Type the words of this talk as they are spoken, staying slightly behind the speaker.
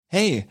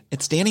Hey,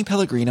 it's Danny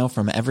Pellegrino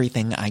from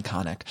Everything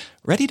Iconic.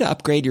 Ready to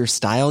upgrade your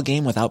style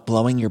game without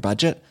blowing your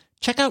budget?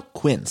 Check out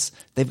Quince.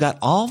 They've got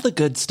all the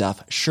good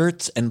stuff,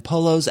 shirts and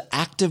polos,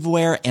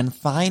 activewear, and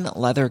fine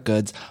leather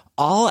goods,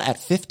 all at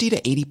 50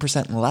 to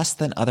 80% less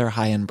than other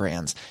high-end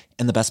brands.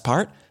 And the best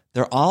part?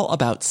 They're all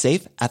about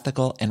safe,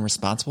 ethical, and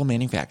responsible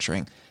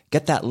manufacturing.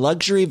 Get that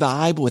luxury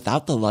vibe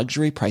without the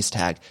luxury price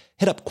tag.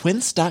 Hit up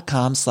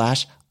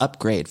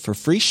quince.com/upgrade for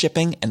free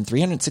shipping and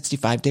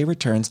 365-day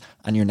returns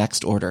on your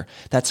next order.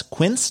 That's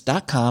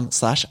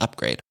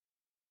quince.com/upgrade.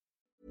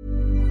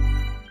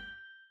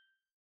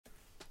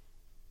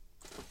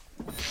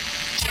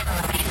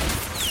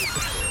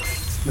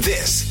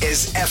 This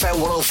is FM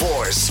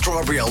 104's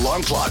Strawberry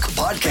Alarm Clock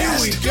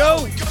Podcast. Here we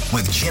go.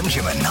 With Jim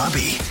and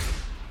Nobby.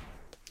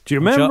 Do you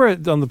remember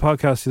it on the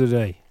podcast the other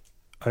day?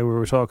 We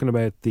were talking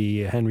about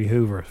the Henry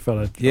Hoover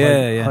fella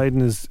hiding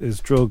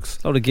his drugs.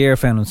 A lot of gear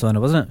found inside it,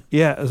 wasn't it?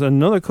 Yeah, as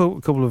another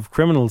couple of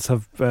criminals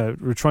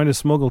were trying to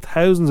smuggle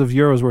thousands of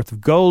euros worth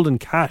of gold and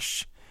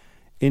cash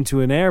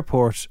into an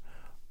airport,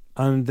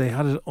 and they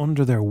had it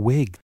under their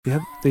wig.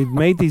 They'd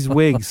made these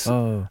wigs,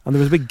 and there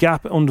was a big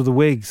gap under the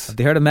wigs. Have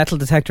they heard of metal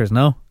detectors?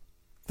 No?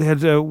 They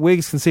had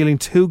wigs concealing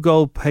 2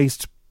 gold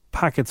paste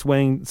packets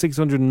weighing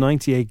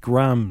 698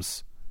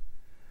 grams.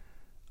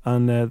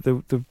 And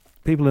the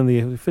people the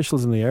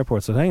officials in the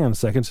airport said, hang on a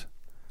second,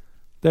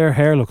 their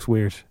hair looks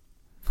weird.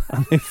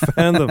 And they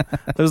found them.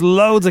 There's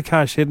loads of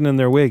cash hidden in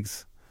their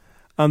wigs.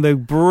 And the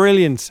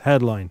brilliant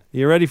headline. Are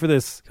you ready for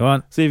this? Go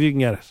on. See if you can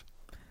get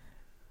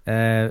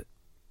it.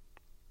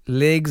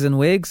 Legs and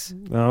wigs?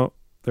 No,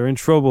 they're in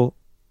trouble.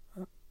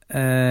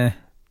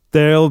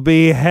 There'll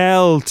be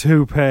hell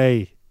to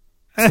pay.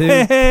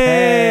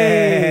 Hey!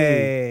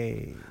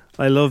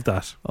 I love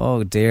that.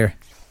 Oh dear.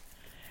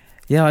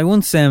 Yeah, I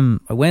once I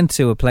went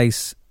to a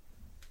place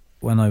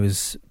when I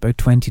was about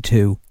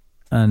 22,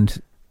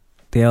 and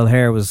the old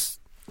hair was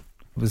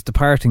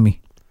departing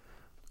me.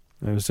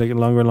 It was taking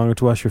longer and longer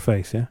to wash your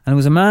face, yeah? And it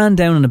was a man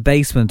down in the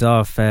basement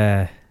of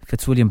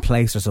Fitzwilliam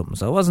Place or something.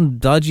 So it wasn't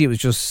dodgy, it was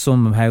just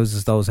some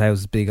houses, those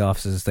houses, big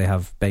offices, they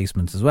have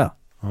basements as well.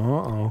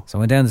 Uh-oh. So I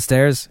went down the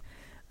stairs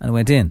and I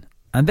went in.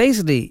 And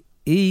basically,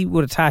 he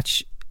would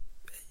attach,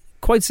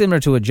 quite similar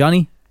to a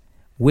Johnny,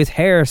 with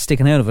hair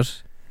sticking out of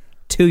it,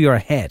 to your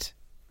head.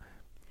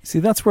 See,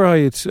 that's where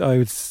I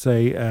would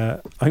say,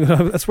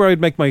 that's where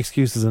I'd make my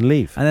excuses and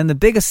leave. And then the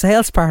biggest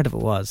sales part of it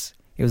was,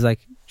 he was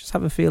like, just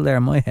have a feel there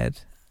in my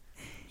head.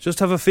 Just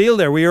have a feel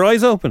there with your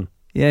eyes open.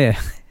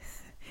 Yeah.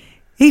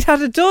 He'd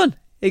had it done.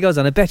 He goes,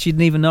 and I bet you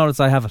didn't even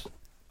notice I have it.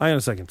 Hang on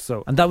a second.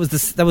 So, and that was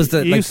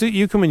the.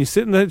 You come in, you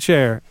sit in the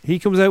chair. He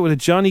comes out with a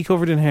Johnny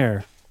covered in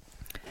hair,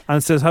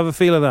 and says, "Have a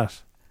feel of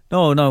that."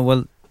 No.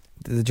 Well,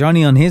 the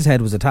Johnny on his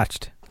head was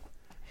attached.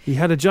 He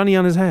had a Johnny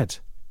on his head.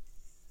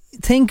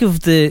 Think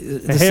of the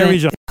hairy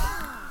Johnny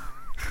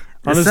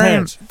on his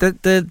head.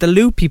 The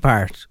loopy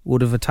part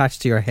would have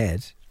attached to your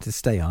head to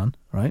stay on,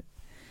 right?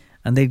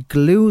 And they'd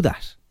glue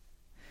that.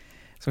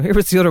 So here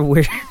was the other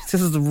weird.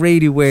 This is the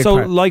really weird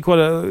part. So like what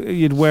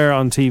you'd wear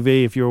on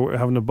TV if you're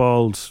having a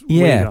bald.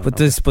 Yeah, but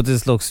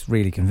this looks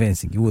really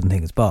convincing. You wouldn't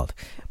think it's bald,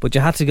 but you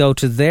had to go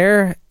to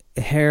their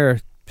hair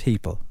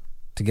people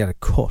to get it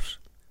cut,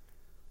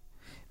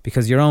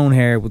 because your own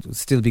hair would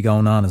still be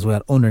going on as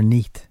well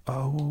underneath.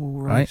 Oh,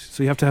 right.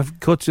 So you have to have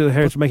cut to the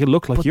hair to make it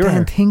look like your hair.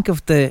 But then think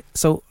of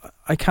so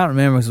I can't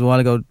remember, it was a while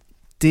ago.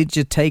 Did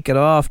you take it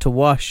off to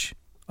wash?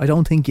 I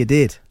don't think you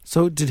did.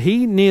 So did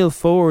he kneel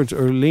forward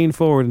or lean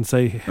forward and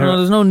say... No,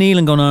 there's no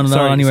kneeling going on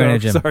anywhere,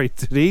 Jim. Sorry,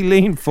 did he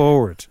lean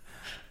forward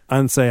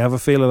and say, have a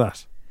feel of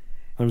that?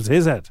 It was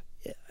his head.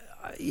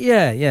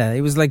 Yeah.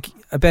 It was like,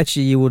 I bet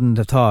you wouldn't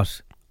have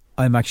thought,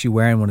 I'm actually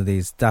wearing one of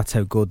these. That's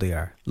how good they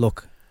are.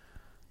 Look.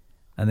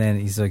 And then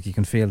he's like, you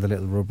can feel the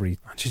little rubbery...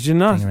 Did you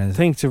not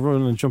think to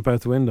run and jump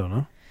out the window,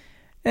 no?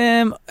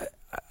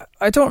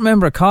 I don't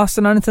remember it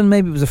costing anything.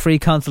 Maybe it was a free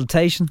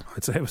consultation.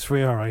 I'd say it was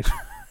free, all right.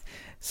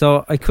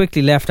 So I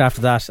quickly left after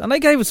that, and I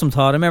gave it some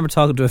thought. I remember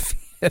talking to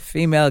a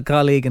female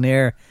colleague in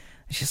here,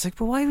 and she's like,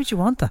 "But why would you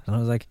want that?" And I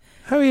was like,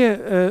 "How are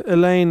you,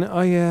 Elaine?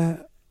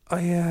 I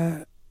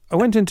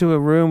went into a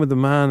room with a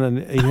man, and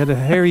he had a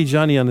hairy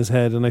Johnny on his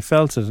head, and I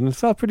felt it, and it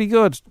felt pretty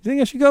good. Do you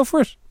think I should go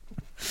for it?"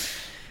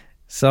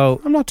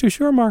 So I'm not too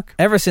sure, Mark.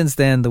 Ever since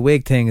then, the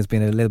wig thing has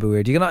been a little bit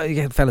weird. You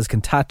get fellas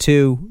can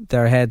tattoo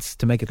their heads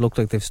to make it look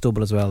like they've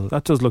stubble as well.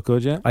 That does look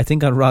good, yeah. I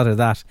think I'd rather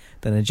that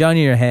than a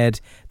Johnny in your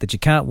head that you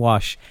can't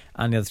wash,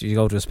 and you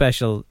go to a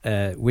special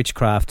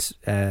witchcraft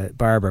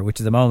barber, which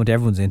at the moment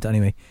everyone's into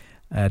anyway,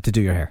 to do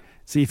your hair.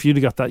 See, if you'd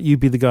have got that, you'd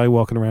be the guy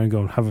walking around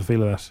going, "Have a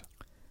feel of that."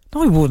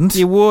 No, I wouldn't.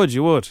 You would.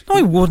 No,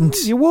 I wouldn't.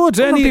 You would.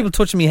 I don't want people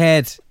touching my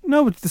head.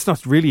 No, but it's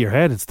not really your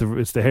head. It's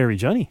the hairy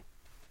Johnny.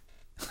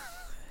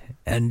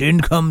 And in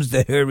comes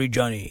the hairy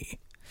Johnny.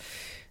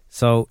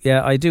 So,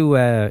 yeah, I do,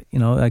 I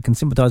can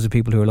sympathise with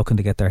people who are looking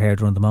to get their hair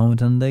done at the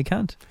moment and they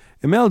can't.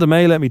 Imelda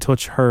May let me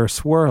touch her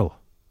swirl.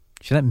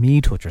 She let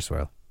me touch her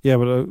swirl? Yeah,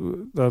 but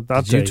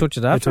that Did you touch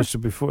it after? I touched it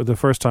before, the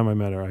first time I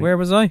met her. Where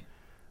was I?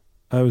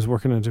 I was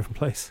working in a different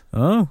place.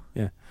 Oh.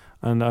 Yeah.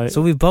 And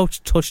so we've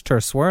both touched her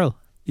swirl?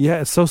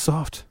 Yeah, it's so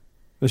soft.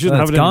 They shouldn't Well,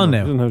 have it's it gone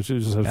anymore. now. They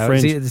shouldn't have just have Oh,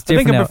 fringe. see, it's I think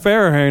different I now.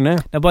 prefer her hair now.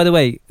 Now, by the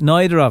way,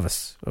 neither of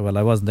us, well,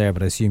 I wasn't there,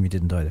 but I assume you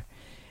didn't either.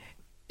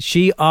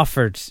 She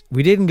offered,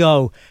 we didn't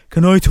go,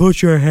 can I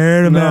touch your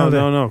hair, Imelda?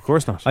 No, of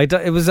course not.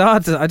 It was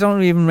odd. I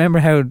don't even remember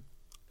how.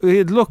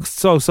 It looks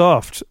so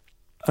soft.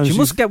 And She she's-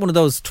 must get one of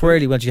those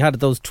twirly, when she had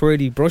those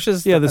twirly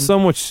brushes. Yeah, there's and so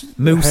much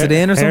mousse it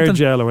in or hair something?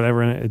 gel or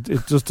whatever, and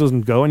it just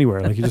doesn't go anywhere.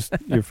 Like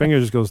your finger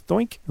just goes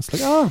doink. It's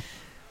like, oh,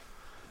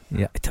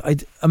 Yeah,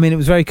 I mean, it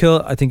was very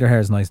cool. I think her hair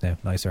is nice now,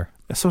 nicer.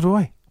 so do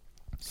I.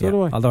 So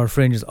do I. Although her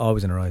fringe is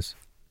always in her eyes.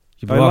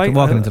 You'd be I walking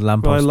like- into the But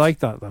lamppost. I like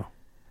that though.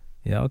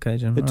 Yeah, okay,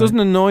 Jim. It all doesn't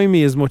right. annoy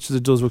me as much as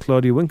it does with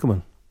Claudia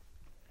Winkleman.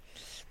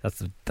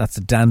 That's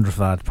a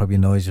dandruff ad. Probably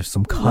annoys you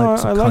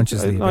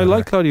subconsciously. I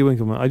like Claudia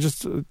Winkleman. I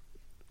just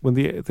when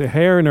the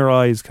hair in her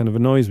eyes kind of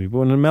annoys me, but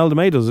when Imelda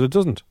May does it, it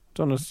doesn't.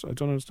 I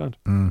don't understand.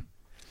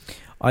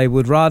 I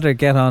would rather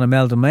get on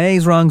Imelda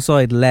May's wrong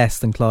side less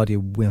than Claudia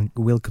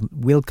Winkleman.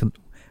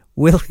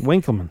 what?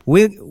 Winkleman.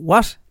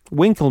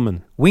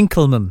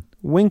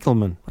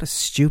 Winkleman. What a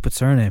stupid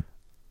surname.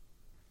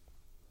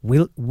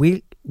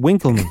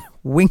 Winkleman.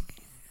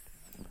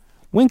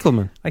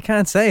 Winkleman. I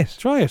can't say it.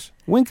 Try it.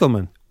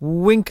 Winkleman.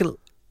 Claudia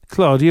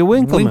Claudia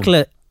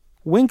Winkleman.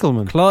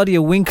 Winkleman.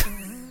 Claudia Winkleman.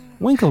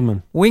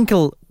 Winkleman.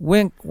 Winkleman.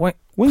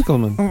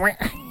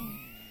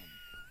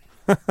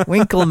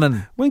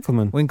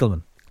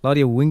 Winkleman.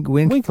 Claudia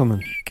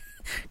Winkleman.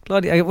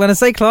 Claudia. When I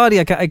say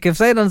Claudia, I can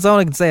say it on its own.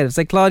 I can say it. I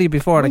say Claudia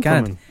before it. I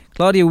can't. Winkleman.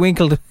 Claudia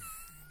Winkled.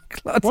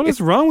 What is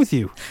wrong with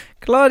you?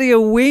 Claudia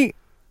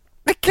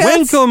I can't.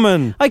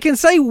 Winkleman. I can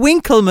say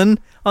Winkleman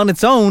on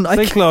its own.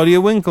 Say Claudia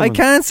Winkleman. I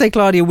can't say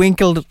Claudia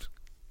Winkled.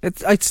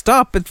 I'd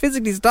stop. It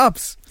physically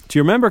stops. Do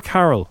you remember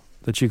Carol?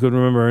 That you couldn't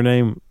remember her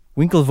name.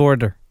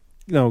 Winklevorder.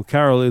 No,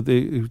 Carol.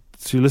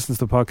 She listens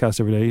to the podcast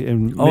every day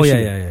in Oh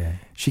Michigan. yeah.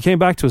 She came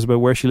back to us about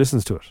where she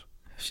listens to it.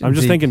 I'm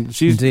just thinking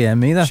she's DM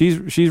me that.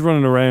 she's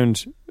running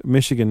around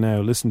Michigan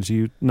now listening to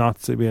you not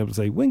to be able to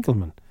say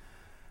Winkleman.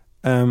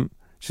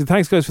 She said,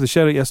 thanks guys for the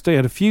shout out yesterday. I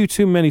had a few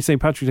too many St.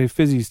 Patrick's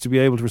Day fizzies to be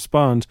able to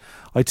respond.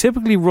 I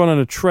typically run on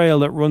a trail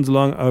that runs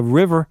along a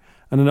river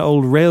and an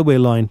old railway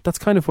line. That's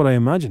kind of what I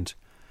imagined.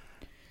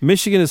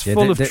 Michigan is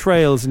full of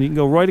trails and you can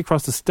go right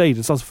across the state.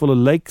 It's also full of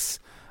lakes,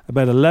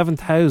 about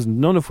 11,000,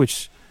 none of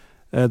which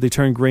they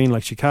turn green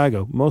like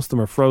Chicago. Most of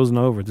them are frozen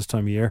over this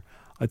time of year.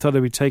 I thought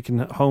I'd be taken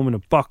home in a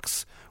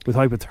box with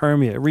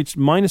hypothermia. It reached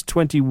minus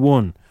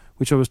 21,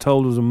 which I was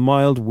told was a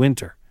mild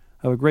winter.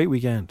 Have a great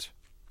weekend.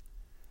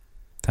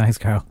 Thanks,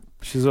 Carol.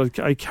 She says,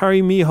 I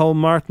carry me whole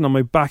Martin on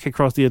my back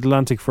across the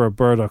Atlantic for a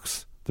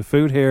burdocks. The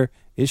food here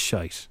is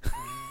shite.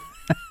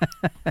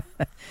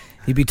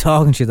 He'd be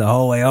talking to you the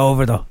whole way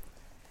over, though.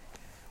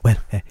 Well,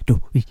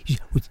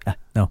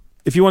 no.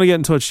 If you want to get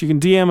in touch, you can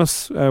DM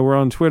us. We're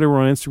on Twitter, we're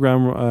on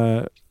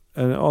Instagram,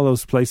 and all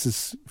those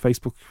places,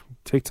 Facebook,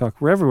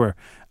 TikTok, we're everywhere.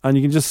 And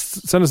you can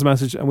just send us a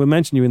message and we'll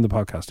mention you in the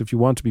podcast if you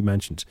want to be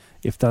mentioned,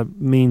 if that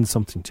means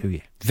something to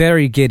you.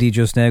 Very giddy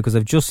just now because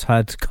I've just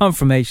had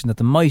confirmation that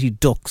The Mighty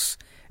Ducks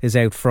is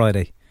out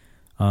Friday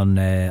on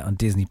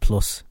Disney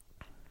Plus.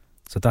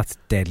 So that's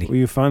deadly. Were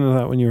you a fan of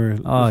that when you were...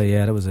 Oh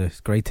yeah, that was a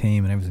great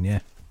team and everything, yeah.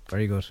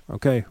 Very good.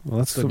 Okay, well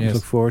that's Good something to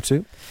news. look forward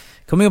to.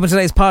 Coming up in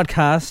today's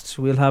podcast,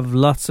 we'll have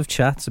lots of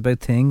chats about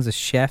things. A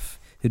chef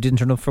who didn't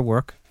turn up for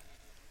work.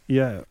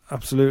 Yeah,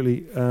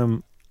 absolutely.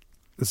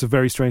 It's a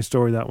very strange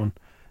story, that one.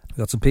 We've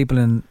got some people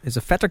in... Is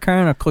it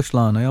Fettercairn or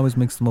Cushlan? I always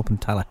mix them up in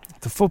Tala.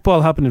 The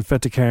football happened in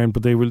Fettercairn,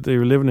 but they were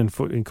living in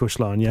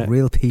Cushlan, yeah. The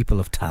real people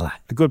of Tala.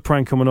 A good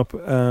prank coming up.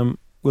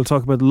 We'll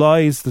talk about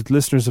lies that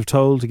listeners have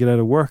told to get out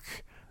of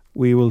work.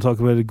 We will talk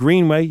about a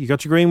greenway. You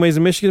got your greenways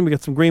in Michigan. We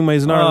got some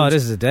greenways in Ireland. Oh,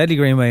 this is a deadly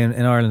greenway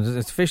in Ireland.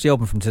 It's officially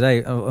open from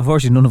today.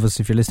 Unfortunately, none of us,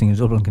 if you're listening in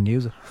Dublin, can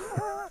use it.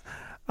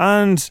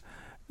 And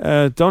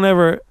don't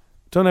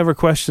ever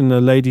question a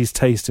lady's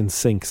taste in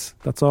sinks.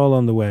 That's all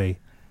on the way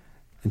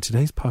in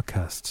today's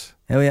podcast.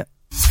 Oh yeah.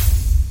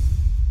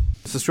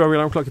 It's the Strawberry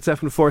Alarm Clock. It's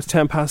 7:04. It's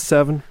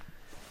 7:10.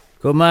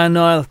 Good man,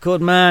 Niall.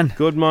 Good man.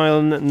 Good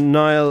mile,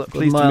 Niall.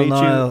 Pleased to meet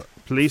Niall. you.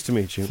 Pleased to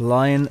meet you.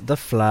 Flying the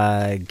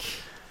flag.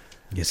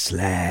 You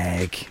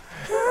slag.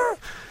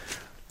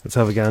 Let's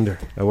have a gander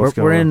at what's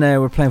We're going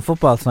on. we're playing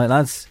football tonight,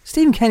 lads.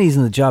 Stephen Kenny's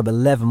in the job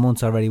 11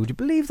 months already. Would you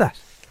believe that?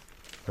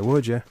 I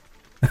would, yeah.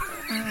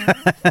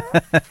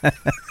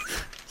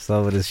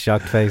 So with his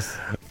shocked face.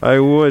 I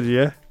would,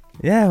 yeah.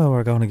 Yeah, well,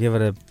 we're going to give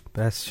it a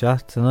best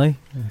shot tonight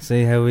and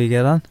see how we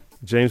get on.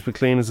 James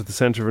McLean is at the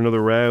centre of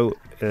another row.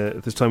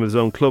 At this time with his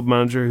own club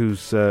manager,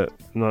 who's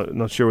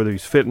not sure whether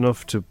he's fit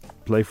enough to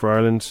play for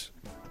Ireland.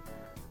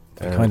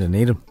 Kind of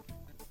need him.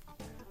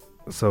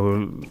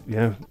 So,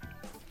 yeah.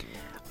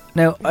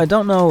 Now, I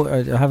don't know,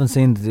 I haven't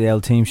seen the L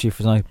team sheet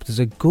for tonight, but there's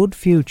a good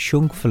few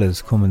chunk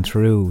fellas coming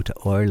through to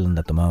Ireland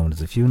at the moment.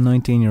 There's a few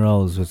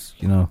 19-year-olds with,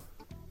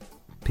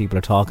 people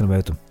are talking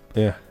about them.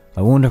 Yeah.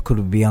 I wonder, could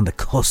we be on the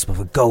cusp of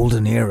a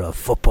golden era of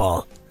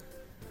football?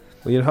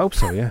 Well, you'd hope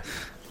so, yeah.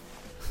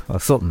 Well,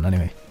 something,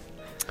 anyway.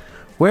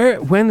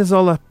 When is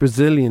all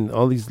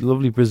these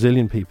lovely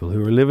Brazilian people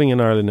who are living in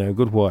Ireland now a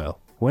good while,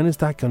 When is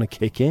that going to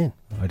kick in?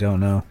 I don't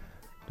know.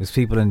 There's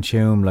people in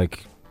Tuam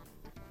like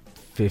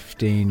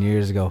 15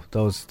 years ago.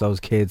 Those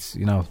kids,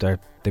 you know,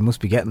 they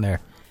must be getting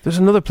there. There's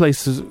another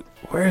place.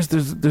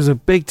 There's a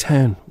big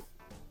town,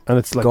 and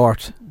it's like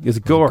Gort. Is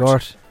it Gort?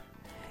 Gort.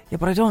 Yeah,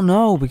 but I don't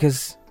know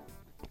because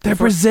they're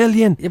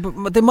Brazilian. Yeah,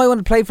 but they might want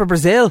to play for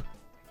Brazil.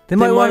 They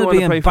might want to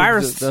be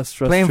embarrassed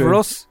playing for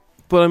us.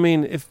 But I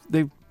mean, if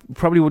they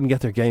probably wouldn't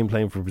get their game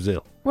playing for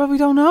Brazil. Well, we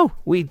don't know.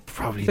 We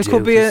probably there do.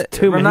 Could be There's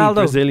too Ronaldo. many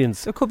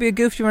Brazilians. There could be a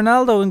goofy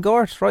Ronaldo in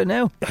Gort right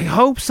now. I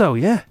hope so.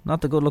 Yeah.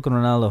 Not the good-looking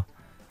Ronaldo.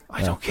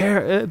 I don't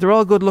care. They're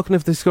all good looking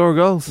if they score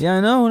goals. Yeah, I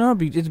know. No,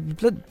 it's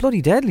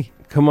bloody deadly.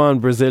 Come on,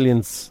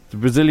 Brazilians. The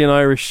Brazilian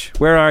Irish.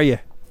 Where are you?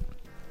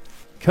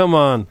 Come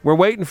on. We're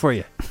waiting for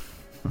you.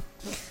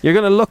 You're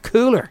going to look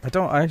cooler.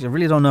 I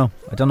really don't know.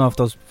 I don't know if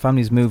those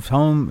families moved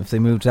home, if they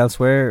moved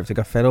elsewhere, if they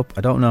got fed up.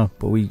 I don't know.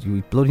 But we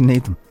bloody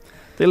need them.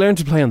 They learn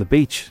to play on the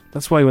beach.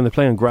 That's why when they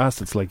play on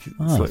grass, it's like...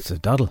 It's a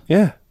doddle.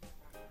 Yeah.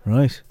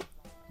 Right.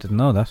 Didn't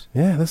know that.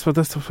 Yeah, that's why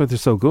they're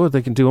so good.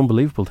 They can do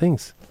unbelievable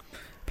things.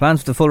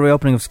 Plans for the full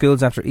reopening of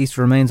schools after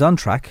Easter remains on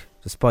track,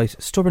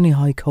 despite stubbornly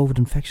high COVID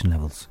infection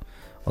levels.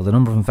 While the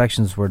number of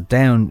infections were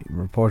down,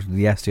 reported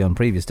the SD on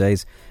previous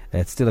days,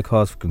 it's still a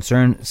cause for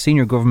concern.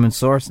 Senior government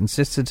source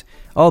insisted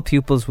all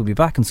pupils will be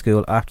back in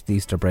school after the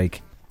Easter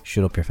break.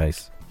 Shut up your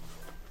face.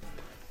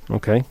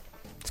 Okay.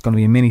 It's going to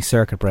be a mini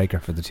circuit breaker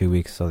for the 2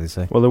 weeks, so they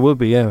say. Well, there will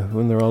be, yeah,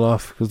 when they're all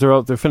off.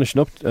 Because they're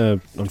finishing up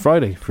on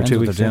Friday for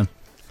 2 weeks. Yeah.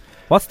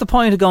 What's the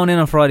point of going in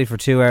on Friday for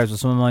 2 hours? Will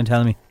someone mind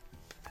telling me?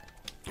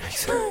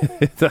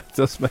 That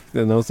does make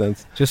no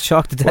sense. Just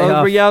chalk the day off.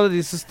 Well, reality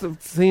is just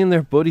seeing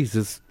their buddies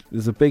is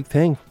a big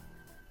thing.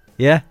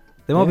 Yeah.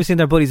 They won't be seeing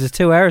their buddies. It's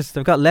 2 hours.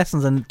 They've got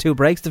lessons and 2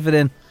 breaks to fit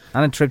in.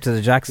 And a trip to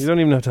the Jacks. You don't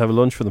even have to have a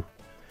lunch for them.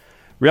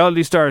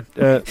 Reality Star...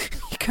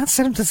 you can't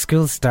send them to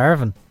school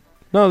starving.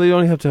 No, they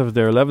only have to have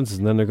their 11s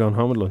and then they're going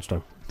home at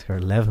lunchtime. Their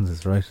 11s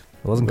is right.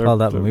 It wasn't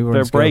called that when we were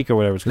in school. Their break or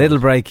whatever it's called. Little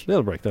break.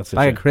 Little break, that's it.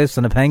 Bag of crisps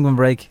and a penguin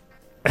break.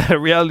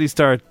 Reality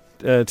Star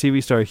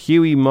TV star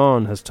Huey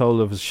Mon has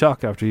told of his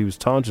shock after he was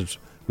taunted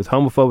with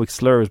homophobic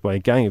slurs by a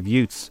gang of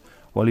youths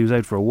while he was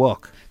out for a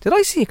walk. Did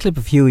I see a clip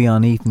of Huey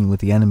on Eating with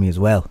the Enemy as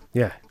well?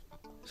 Yeah.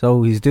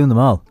 So he's doing them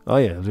all. Oh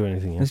yeah, he'll do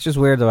anything. Yeah. It's just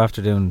weird though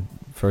after doing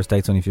First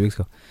Dates only a few weeks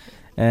ago.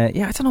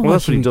 Yeah, I don't know. Well,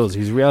 that's what he does.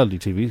 He's a reality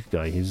TV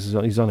guy. He's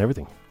on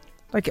everything.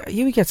 Like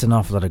Huey gets an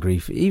awful lot of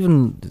grief.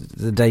 Even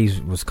the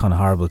date was kind of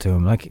horrible to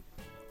him. Like,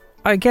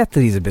 I get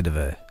that he's a bit of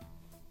a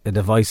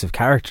divisive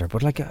character,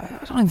 but like I don't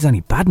think there's any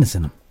badness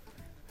in him.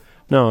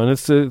 No, and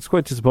it's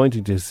quite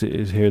disappointing to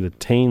hear that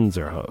teens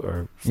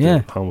are still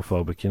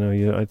homophobic. You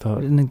know, I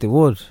didn't think they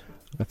would.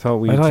 I thought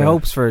we had high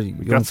hopes for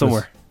got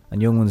somewhere, and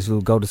young ones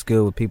who go to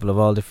school with people of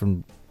all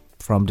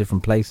from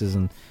different places,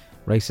 and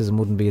racism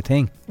wouldn't be a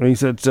thing. And he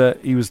said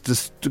he was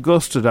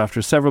disgusted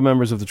after several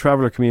members of the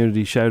traveller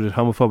community shouted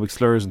homophobic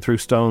slurs and threw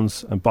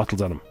stones and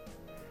bottles at him.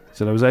 He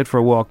said, I was out for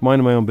a walk,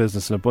 minding my own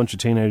business, and a bunch of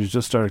teenagers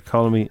just started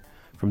calling me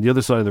from the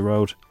other side of the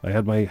road. I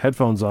had my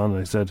headphones on and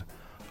I said,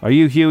 are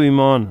you Huey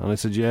Mon? And I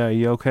said, yeah, are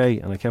you okay?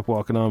 And I kept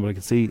walking on, but I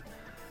could see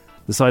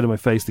the side of my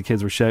face the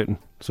kids were shouting.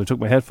 So I took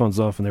my headphones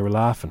off and they were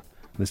laughing.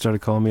 And they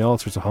started calling me all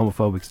sorts of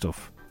homophobic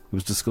stuff. It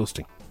was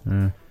disgusting.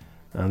 And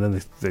then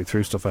they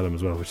threw stuff at him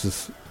as well, which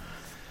is...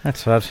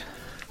 That's sad.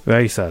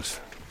 Very sad.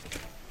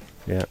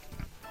 Yeah.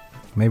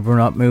 Maybe we're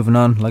not moving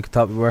on like I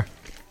thought we were.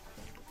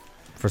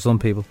 For some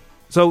people.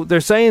 So they're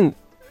saying,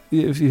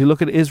 if you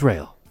look at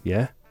Israel,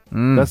 yeah,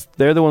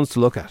 they're the ones to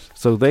look at.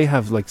 So they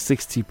have like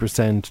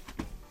 60%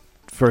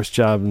 first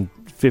jab and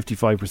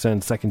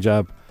 55% second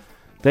jab.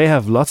 They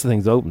have lots of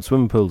things open: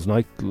 swimming pools,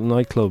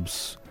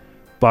 nightclubs,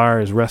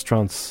 bars,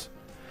 restaurants.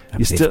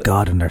 They've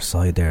God on their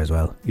side there as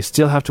well. You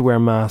still have to wear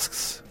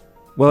masks.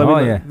 Well,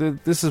 I mean,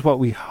 this is what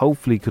we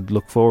hopefully could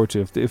look forward to.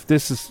 If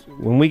this is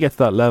when we get to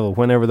that level,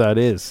 whenever that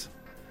is.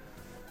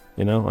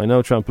 You know, I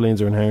know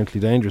trampolines are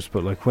inherently dangerous,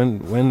 but like when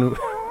when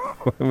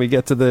we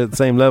get to the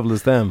same level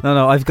as them.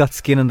 No, I've got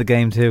skin in the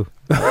game too.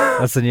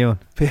 That's the new one.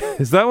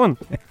 Is that one?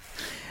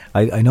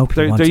 I know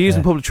people they're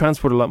using public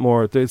transport a lot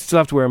more. They still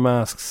have to wear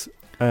masks,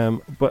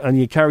 and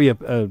you carry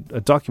a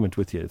document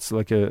with you. It's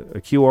like a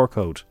QR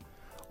code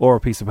or a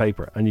piece of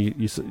paper,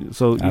 and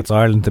so that's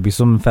Ireland. There'll be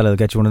some fella that'll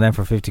get you one of them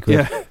for 50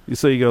 quid. Yeah,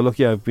 so you go, look,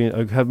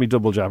 I've had me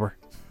double jabber.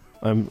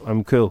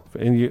 I'm cool.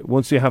 And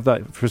once you have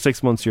that for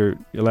 6 months, you're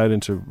allowed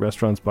into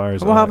restaurants,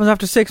 bars. What happens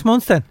after 6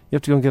 months then? You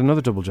have to go and get another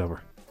double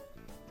jabber.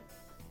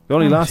 It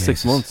only lasts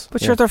 6 months.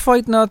 But sure, they're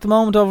fighting at the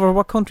moment over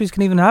what countries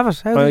can even have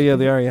it. They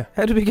are, yeah.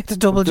 How do we get to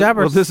double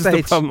jabber? Well, this is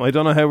the problem. I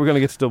don't know how we're going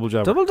to get to double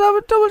jabber. Double jabber.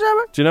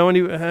 Do you know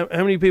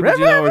how many people do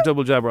you know are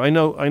double jabber? I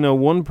know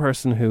one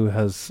person who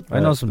has...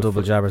 I know some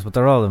double jabbers, but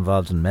they're all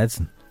involved in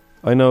medicine.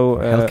 I know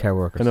healthcare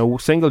workers. I know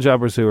single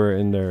jabbers who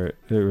are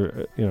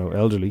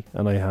elderly,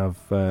 and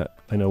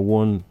I know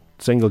one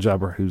single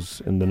jabber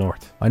who's in the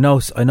north. I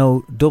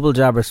know double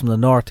jabbers from the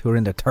north who are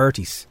in their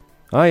 30s.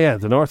 Oh yeah,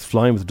 the north's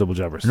flying with the double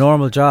jabbers.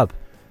 Normal job.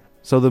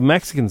 So the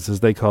Mexicans,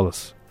 as they call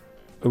us,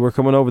 were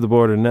coming over the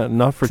border,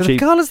 not for So cheap.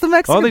 they call us the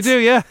Mexicans. Oh, they do,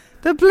 yeah.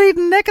 The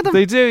bleeding neck of them.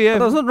 They do, yeah. Well,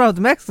 there's nothing wrong with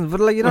the Mexicans, but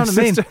like, you know My what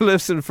I mean? sister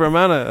lives in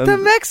Fermanagh. and The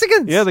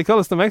Mexicans. Yeah, they call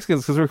us the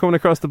Mexicans because we're coming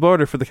across the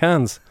border for the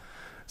cans.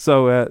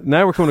 So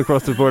now we're coming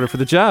across the border for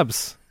the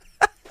jabs.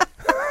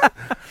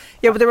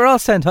 Yeah, but they were all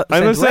sent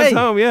I was away. sent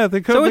home, yeah.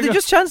 They So were they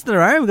just chancing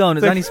their arm going,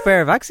 is there any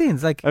spare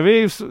vaccines? Like, Have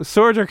you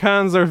sorted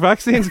cans or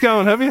vaccines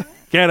going, have you?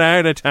 Get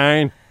out of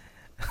town.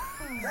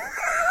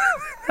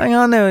 hang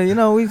on now, you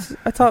know, I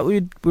thought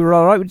we were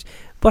all right.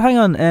 But hang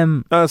on,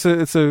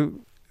 It's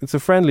a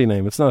friendly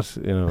name. It's not,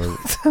 you know.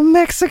 the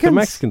Mexicans. The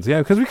Mexicans, yeah,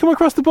 because we come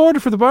across the border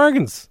for the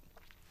bargains.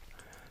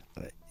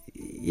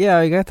 Yeah,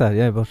 I get that,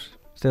 yeah, but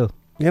still.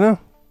 You know,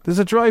 there's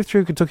a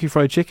drive-through Kentucky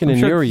Fried Chicken I'm in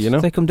sure Uri, you know.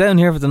 They come down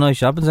here for the nice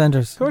shopping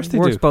centres. Of course they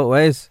Works do. both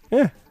ways.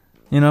 Yeah.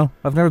 You know,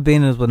 I've never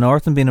been in the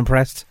north and been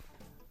impressed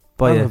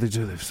by Oh, it. they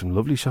do. They have some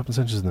lovely shopping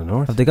centres in the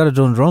north. Have they got a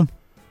Dundrum?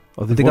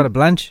 Oh, Have they got a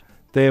Blanche?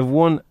 They have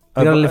one.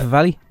 They got a Liffey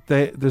Valley?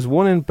 There's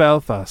one in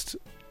Belfast,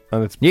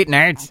 and You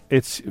nerds.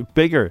 it's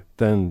bigger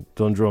than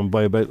Dundrum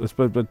by about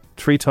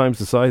 3 times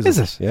the size. Is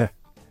of it? Yeah.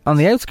 On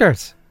the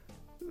outskirts?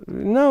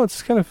 No,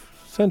 it's kind of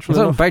central It's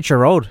on enough. Berkshire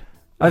Road.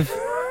 I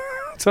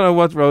don't know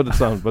what road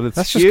it's on, but it's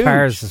That's just huge.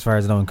 cars as far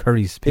as I know in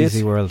Curry's PC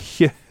It's World.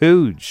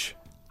 huge.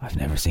 I've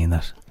never seen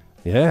that.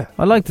 Yeah.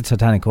 I like the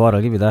Titanic Quad,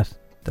 I'll give you that.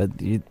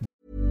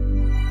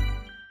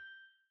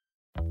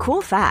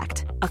 Cool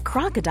fact, a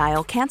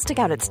crocodile can't stick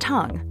out its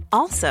tongue.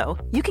 Also,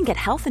 you can get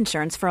health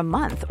insurance for a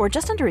month or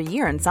just under a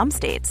year in some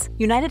states.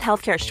 United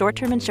Healthcare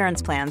short-term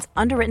insurance plans,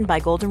 underwritten by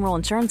Golden Rule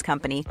Insurance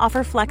Company,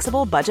 offer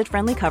flexible,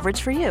 budget-friendly coverage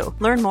for you.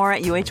 Learn more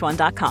at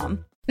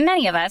uh1.com.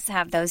 Many of us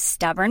have those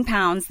stubborn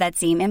pounds that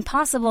seem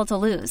impossible to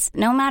lose,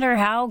 no matter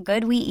how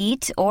good we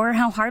eat or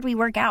how hard we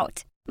work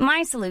out.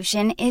 My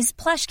solution is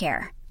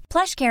PlushCare.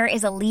 PlushCare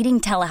is a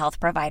leading telehealth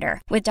provider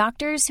with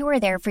doctors who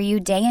are there for you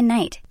day and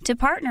night to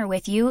partner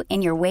with you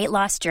in your weight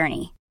loss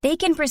journey. They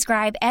can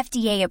prescribe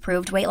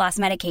FDA-approved weight loss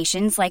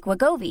medications like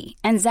Wegovy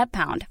and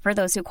Zepbound for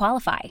those who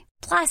qualify.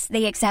 Plus,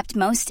 they accept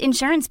most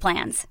insurance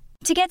plans.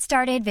 To get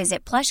started,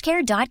 visit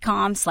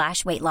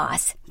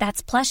plushcare.com/weightloss.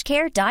 That's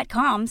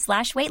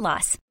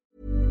plushcare.com/weightloss.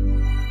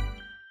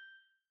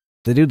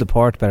 They do the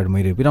port better than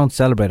we do. We don't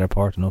celebrate our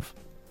port enough.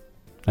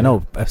 I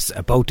know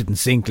a boat didn't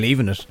sink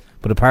leaving it,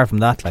 but apart from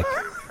that, like...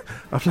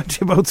 I've plenty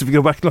of boats if you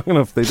go back long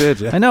enough. They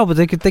did, yeah. I know, but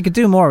they could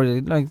do more.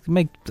 Like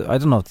I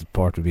don't know if the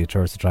port would be a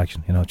tourist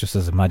attraction, you know, just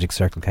as a Magic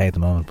Circle K at the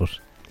moment, but...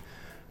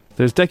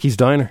 There's Decky's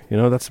Diner, you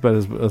know, that's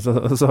about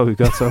that's all we've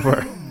got so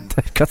far.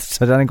 got the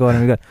Titanic going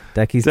and we got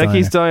Decky's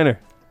Diner.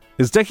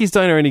 Is Decky's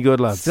Diner any good,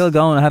 lads? Still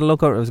going. I had a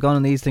look over. I was going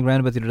on the East Link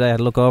roundabout the other day. I had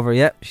a look over.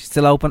 Yeah, she's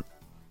still open.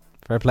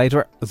 Fair play to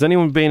her. Has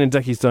anyone been in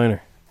Decky's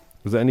Diner?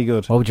 Was it any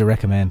good? What would you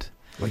recommend?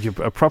 Like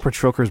a proper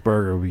trucker's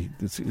burger would be,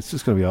 it's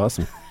just going to be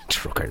awesome.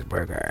 Trucker's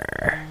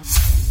Burger.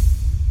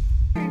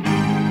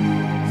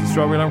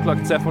 Strawberry Alarm Clock,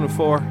 it's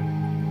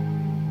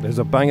F104. There's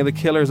a Bang of the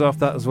Killers off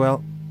that as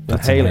well.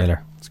 That's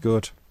Inhaler. It's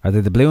good. Are they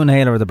the blue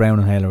inhaler or the brown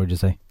inhaler, would you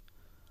say?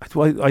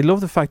 I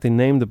love the fact they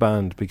named the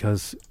band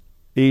because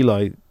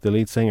Eli, the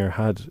lead singer,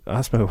 had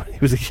asthma when he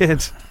was a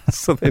kid.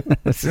 So they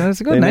That's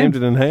a good they name. named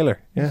it Inhaler.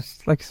 Yeah.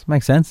 It's like,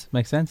 makes sense.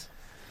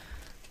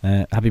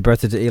 Happy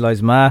birthday to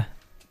Eli's ma.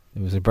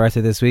 It was her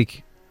birthday this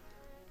week.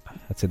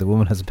 I'd say the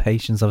woman has the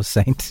patience of a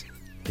saint.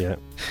 Yeah.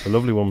 A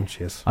lovely woman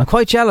she is. I'm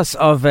quite jealous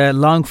of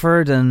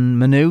Longford and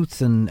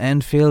Maynooth and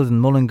Enfield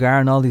and Mullingar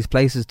and all these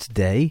places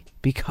today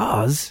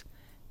because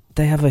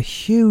they have a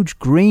huge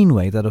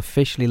greenway that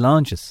officially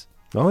launches.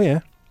 Oh,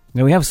 yeah.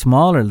 Now, we have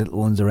smaller little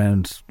ones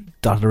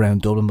dotted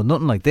around Dublin, but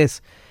nothing like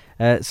this.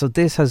 So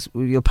this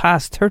you'll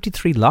pass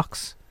 33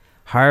 locks,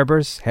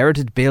 harbours,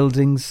 heritage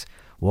buildings,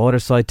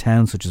 waterside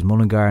towns such as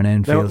Mullingar and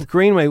Enfield. Now,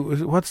 Greenway,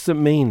 what's it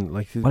mean?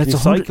 Like, Well, do you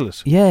cycle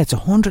it? Yeah, it's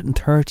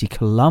 130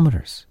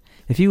 kilometres.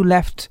 If you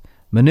left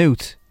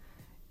Maynooth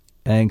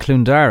in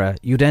Clondara,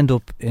 you'd end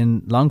up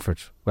in Longford.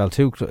 Well,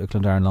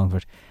 Clondara and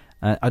Longford.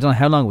 I don't know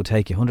how long it would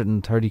take you.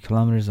 130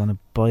 kilometres on a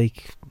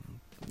bike.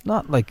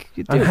 Not like...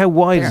 And how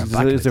wide there is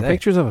back in it? Is the there day.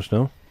 pictures of it?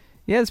 No.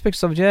 Yeah, there's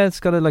pictures of it. Yeah, it's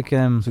got a like...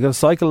 So you got a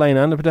cycle lane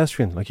and a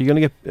pedestrian. Like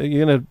you're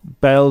gonna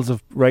bells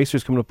of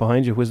racers coming up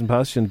behind you, whizzing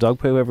past you, and dog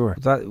poo everywhere.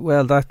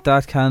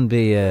 That can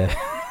be...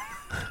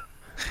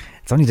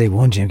 It's only day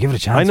one, Jim. Give it a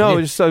chance. I know.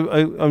 will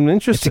you? I'm It's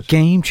interested. a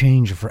game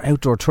changer for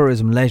outdoor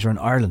tourism leisure in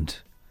Ireland.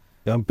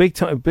 Yeah, big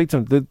time.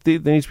 There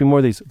needs to be more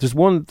of these. There's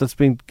one that's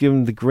been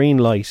given the green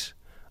light,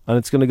 and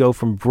it's going to go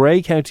from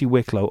Bray, County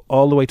Wicklow,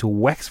 all the way to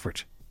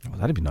Wexford. Well,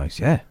 that'd be nice,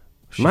 yeah.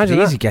 Imagine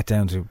It's easy that. get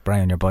down to Bray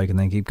on your bike and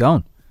then keep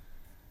going.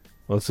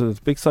 Well, so it's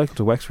a big cycle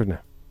to Wexford now.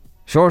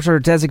 Shorter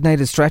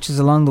designated stretches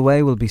along the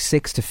way will be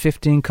 6 to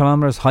 15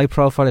 kilometres. High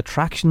profile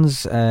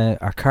attractions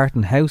are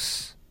Carton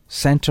House,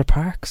 Centre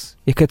Parks.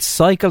 You could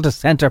cycle to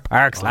Centre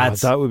Parks,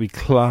 lads. That would be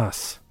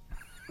class.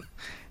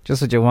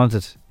 Just what you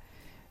wanted.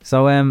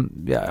 So,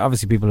 yeah,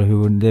 obviously people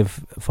who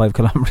live 5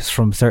 kilometres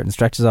from certain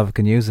stretches of it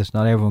can use it.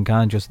 Not everyone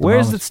can. Just Where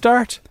does it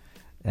start?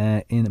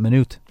 In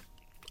Maynooth.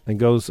 And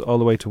goes all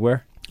the way to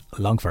where?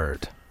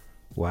 Longford.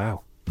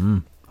 Wow.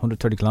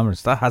 130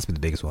 kilometres. That has to be the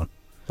biggest one.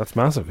 That's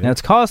massive. Yeah. Now,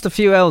 it's cost a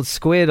few old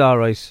squid, all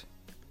right.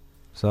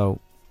 So,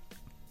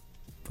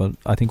 but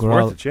I think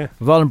Worth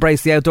we've all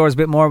embraced the outdoors a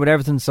bit more with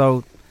everything,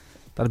 so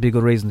that'd be a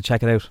good reason to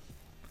check it out.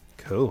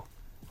 Cool.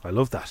 I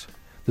love that.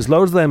 There's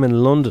loads of them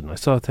in London. I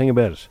saw a thing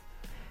about it.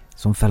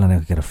 Some fella now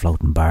could get a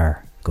floating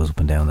bar, goes up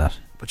and down that.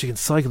 But you can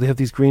cycle. They have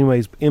these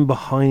greenways in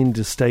behind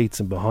estates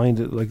and behind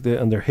it,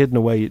 and they're hidden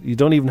away. You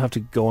don't even have to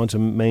go onto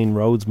main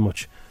roads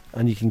much,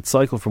 and you can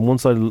cycle from one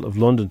side of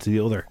London to the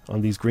other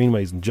on these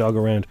greenways and jog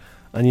around,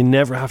 and you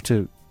never have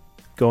to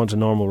go onto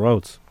normal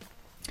roads.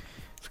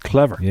 It's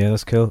clever. Yeah,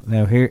 that's cool.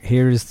 Now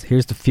here's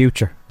the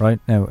future. Right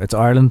now, it's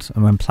Ireland,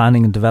 and when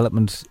planning and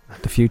development,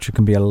 the future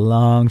can be a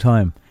long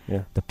time.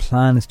 Yeah. The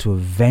plan is to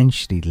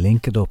eventually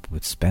link it up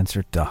with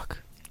Spencer Dock.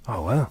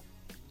 Oh wow.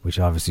 Which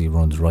obviously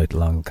runs right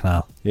along the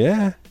canal.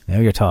 Yeah. Now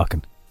you're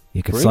talking.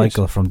 You could Brilliant.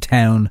 cycle from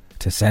town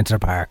to Centre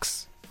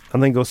Parks.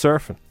 And then go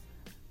surfing.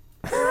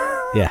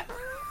 Yeah.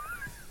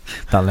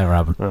 That'll never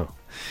happen. Oh.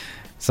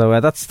 So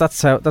that's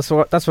what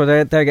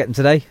they're getting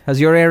today.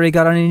 Has your area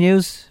got any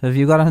news? Have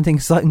you got anything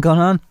exciting going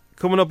on?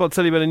 Coming up, I'll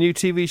tell you about a new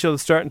TV show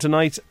that's starting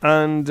tonight,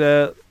 and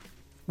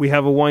we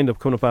have a wind-up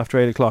coming up after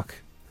 8 o'clock.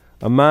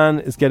 A man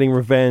is getting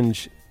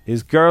revenge.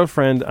 His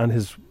girlfriend and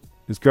his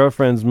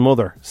girlfriend's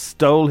mother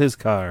stole his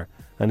car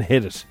and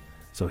hid it.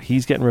 So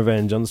he's getting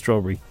revenge on the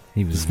Strawberry.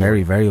 He was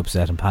very, very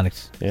upset and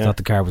panicked. Yeah. Thought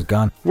the car was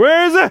gone.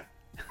 Where is it?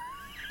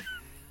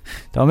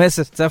 Don't miss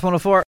it. It's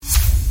F104.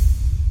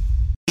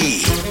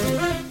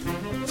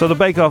 So the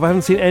Bake Off, I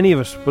haven't seen any of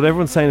it, but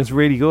everyone's saying it's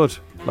really good.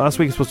 Last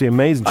week it was supposed to be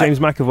amazing. James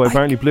McAvoy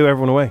apparently blew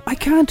everyone away. I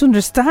can't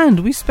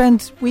understand. We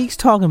spent weeks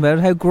talking about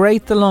how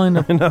great the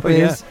lineup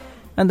is. Yeah.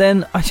 And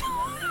then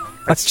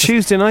It's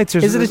Tuesday nights.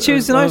 Is it a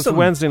Tuesday night or It's something?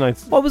 Wednesday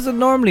nights. What was it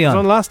normally It on? was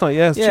on last night,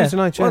 yeah. It's Tuesday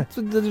night, yeah. What's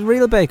the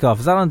real Bake Off?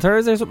 Is that on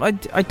Thursday or something?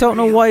 I don't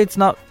know why it's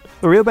not.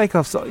 The real Bake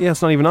Off,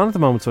 it's not even on at the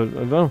moment, so I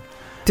don't know.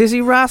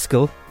 Dizzy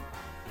Rascal?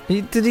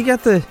 Did he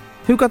get the...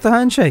 Who got the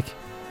handshake?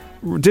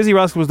 Dizzy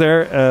Rascal was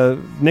there.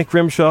 Nick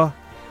Grimshaw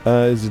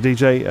is the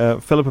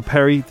DJ. Philippa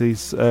Perry, the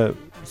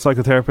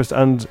psychotherapist,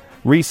 and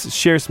Reese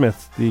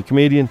Shearsmith, the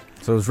comedian.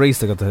 So it was Reese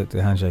that got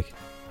the handshake.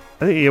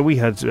 Yeah, we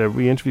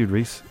interviewed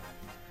Reese.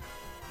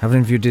 Haven't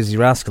interviewed Dizzy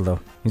Rascal though.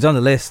 He's on the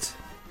list.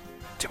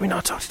 Did we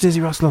not talk to Dizzy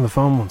Rascal on the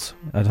phone once?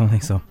 I don't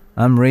think so.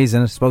 Anne Marie's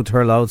in it. Spoke to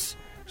her loads.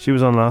 She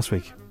was on last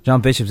week.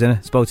 John Bishop's in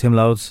it. Spoke to him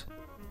loads.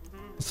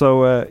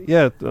 So,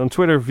 on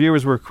Twitter,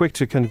 viewers were quick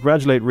to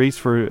congratulate Reese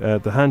for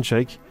the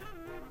handshake,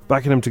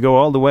 backing him to go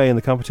all the way in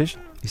the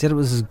competition. He said it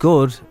was as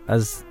good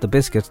as the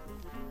biscuit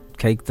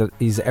cake that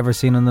he's ever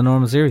seen on the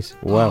normal series.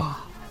 Wow.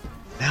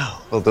 No.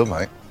 Well done,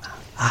 mate.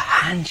 A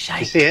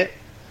handshake. You see it?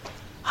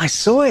 I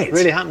saw it. It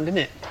really happened, didn't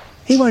it?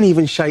 He won't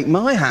even shake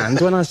my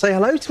hand when I say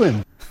hello to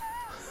him.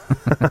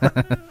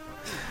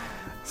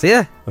 So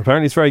yeah.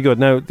 Apparently it's very good.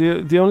 Now,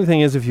 the only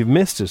thing is, if you've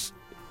missed it,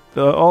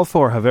 all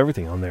four have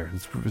everything on there.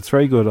 It's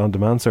very good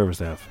on-demand service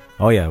they have.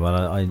 Oh yeah, well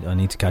I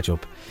need to catch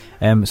up.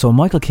 So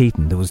Michael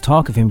Keaton, there was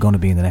talk of him going to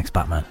be in the next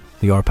Batman,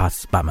 the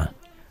Orpat's Batman.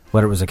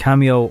 Whether it was a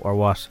cameo or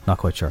what, not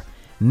quite sure.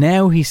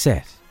 Now he's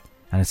set,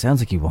 and it sounds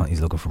like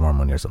he's looking for more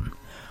money or something.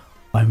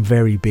 I'm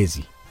very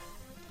busy.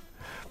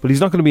 But he's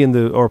not going to be in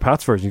the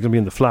Orpat's version, he's going to be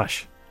in the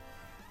Flash.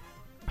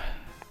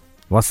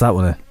 What's that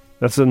one?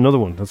 That's another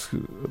one. That's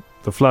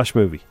the Flash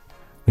movie.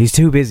 He's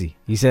too busy.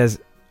 He says,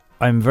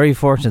 I'm very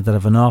fortunate that I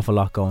have an awful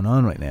lot going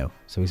on right now.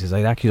 So he says,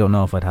 I actually don't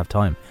know if I'd have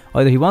time.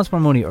 Either he wants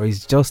more money or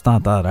he's just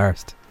not that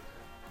arsed.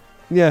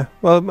 Yeah,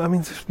 well, I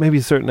mean, maybe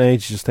at a certain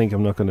age you just think,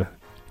 I'm not going to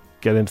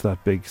get into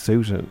that big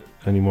suit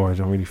anymore. I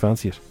don't really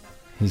fancy it.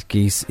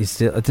 He's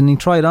still... Didn't he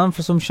try it on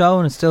for some show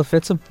and it still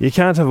fits him? You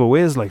can't have a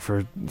whiz like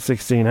for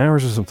 16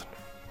 hours or something.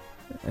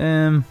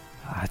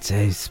 I'd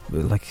say it's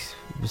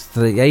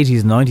the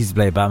 80s and 90s to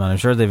play Batman. I'm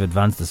sure they've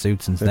advanced the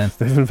suit since then.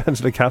 They've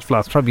invented a cat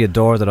flap. It's probably a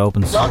door that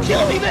opens. Don't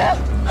kill me,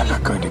 man! I'm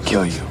not going to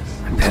kill you.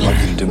 I want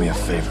you to do me a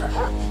favor.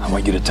 I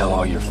want you to tell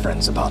all your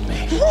friends about me.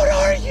 What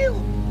are you?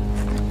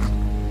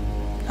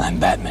 I'm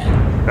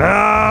Batman.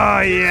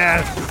 Ah,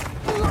 yes!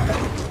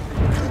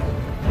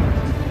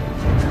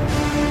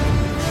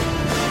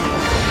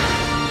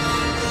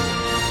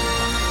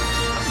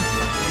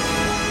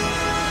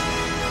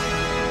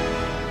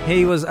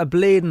 He was a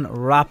bleeding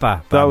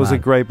rapper. That was a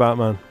great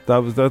Batman. That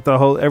was the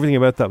whole everything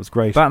about that was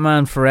great.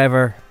 Batman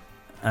Forever,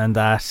 and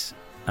that,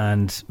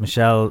 and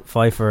Michelle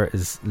Pfeiffer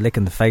is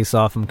licking the face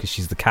off him because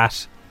she's the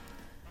cat.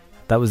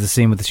 That was the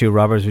scene with the two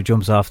robbers who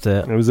jumps off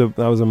the.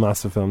 That was a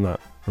massive film. That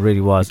it really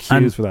was.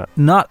 Accused for that.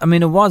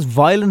 It was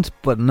violent,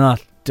 but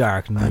not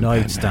Dark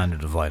Knight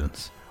standard of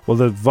violence. Well,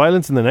 the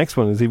violence in the next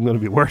one is even going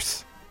to be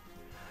worse.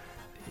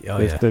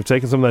 They've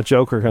taken some of that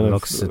Joker kind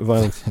of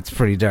violence. It's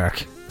pretty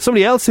dark.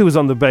 Somebody else who was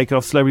on the Bake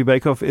Off, Celebrity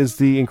Bake Off, is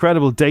the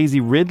incredible Daisy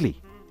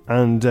Ridley,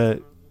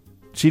 and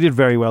she did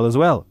very well as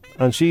well.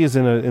 And she is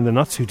in the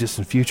not too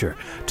distant future.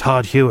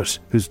 Todd Hewitt,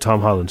 who's Tom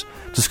Holland,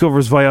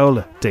 discovers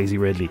Viola, Daisy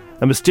Ridley,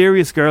 a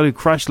mysterious girl who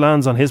crash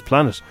lands on his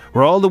planet,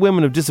 where all the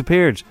women have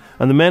disappeared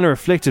and the men are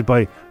afflicted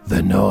by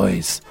the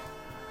noise.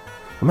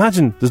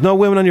 Imagine there's no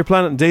women on your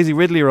planet and Daisy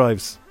Ridley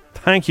arrives.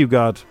 Thank you,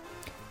 God.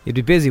 You'd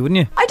be busy, wouldn't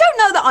you? I don't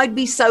know that I'd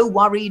be so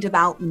worried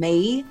about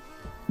me,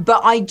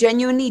 But I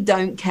genuinely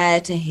don't care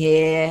to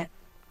hear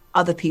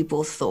other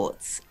people's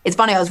thoughts. It's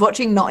funny, I was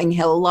watching Notting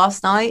Hill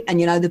last night,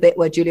 and you know the bit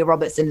where Julia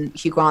Roberts and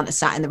Hugh Grant are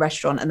sat in the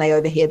restaurant and they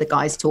overhear the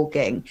guys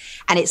talking,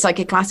 and it's like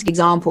a classic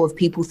example of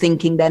people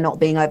thinking they're not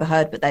being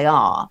overheard, but they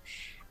are.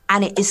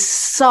 And it is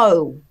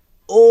so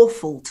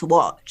awful to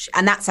watch,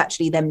 and that's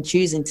actually them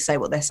choosing to say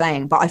what they're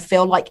saying, but I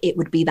feel like it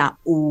would be that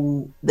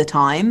all the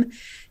time.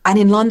 And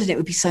in London it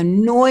would be so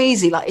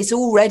noisy, like it's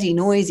already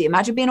noisy.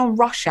 Imagine being on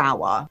rush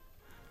hour.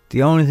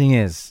 The only thing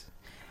is,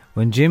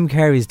 when Jim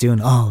Carrey's doing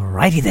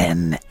alrighty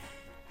then,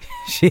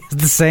 she has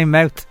the same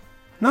mouth.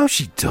 No,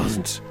 she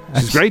doesn't.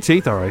 She's great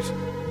teeth, all right.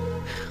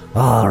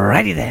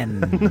 Alrighty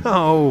then.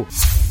 No.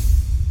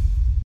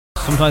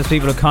 Sometimes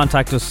people will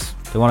contact us,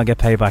 they want to get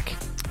payback.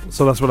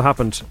 So that's what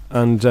happened.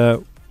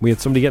 And we had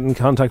somebody get in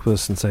contact with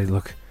us and say,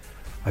 look,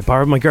 I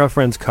borrowed my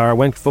girlfriend's car,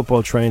 went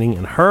football training,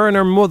 and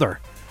her mother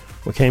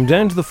came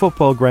down to the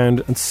football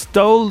ground and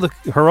stole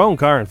her own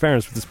car, in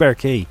fairness, with the spare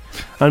key,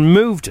 and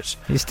moved it.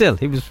 He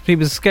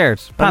was scared,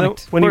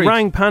 panicked. When worried. he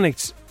rang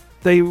panicked,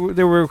 they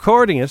were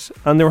recording it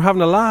and they were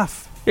having a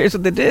laugh. Here's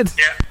what they did.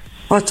 Yeah.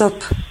 What's up?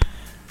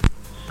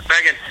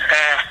 Megan,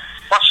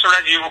 what's the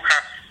red of your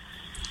car?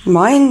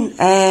 Mine?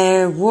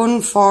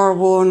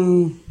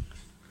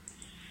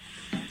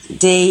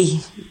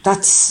 141D.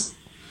 That's...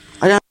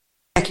 I don't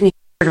know. Can you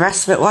hear the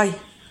rest of it? Why?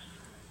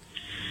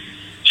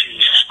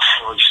 Jesus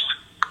Christ.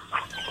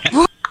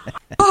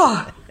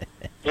 Oh.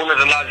 One of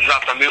the lads is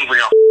after moving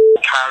your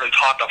car and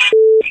thought the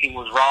thing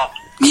was wrong.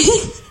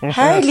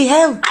 Hardly.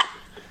 How?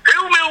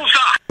 Who moves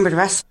that? Remember the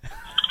rest?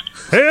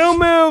 Who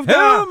moved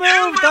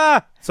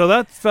that? So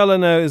that fella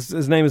now,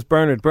 his name is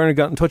Bernard. Bernard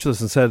got in touch with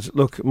us and said,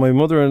 look, my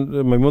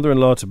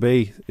mother-in-law to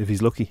be, if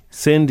he's lucky,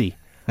 Cindy,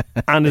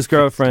 and his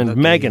girlfriend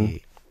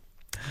Megan,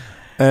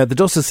 the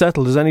dust is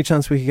settled. Is there any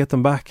chance we could get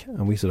them back?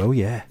 And we said, oh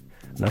yeah.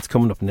 And that's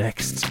coming up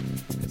next.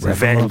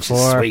 Revenge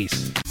is sweet.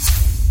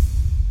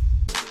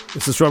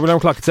 It's the Strawberry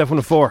Alarm Clock. It's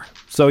F104.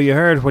 So you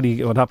heard what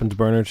happened to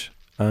Bernard,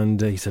 and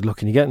he said, look,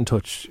 can you get in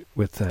touch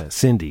with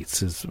Cindy?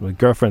 It's my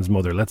girlfriend's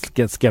mother.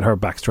 Let's get her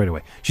back straight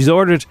away. She's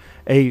ordered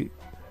a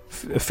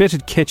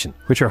fitted kitchen,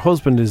 which her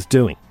husband is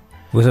doing,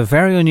 with a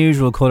very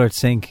unusual coloured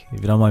sink,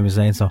 if you don't mind me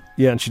saying so.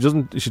 Yeah, and she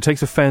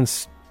takes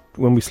offence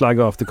when we slag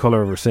off the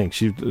colour of her sink.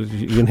 You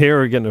can hear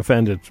her getting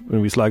offended when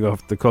we slag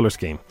off the colour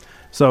scheme.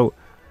 So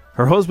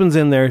her husband's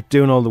in there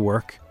doing all the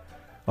work.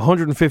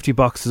 150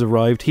 boxes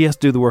arrived. He has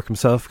to do the work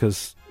himself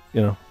because,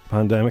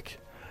 pandemic.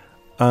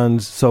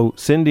 And so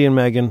Cindy and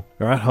Megan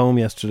are at home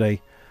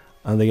yesterday,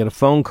 and they get a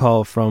phone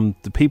call from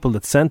the people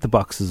that sent the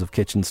boxes of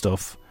kitchen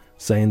stuff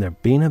saying there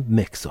been a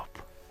mix-up.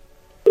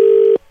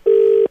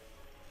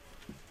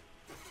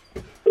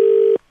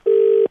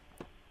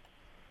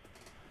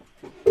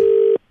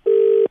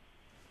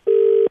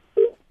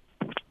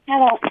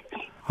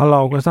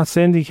 Hello, was that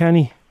Cindy,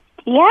 Kenny?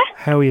 Yeah?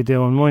 How are you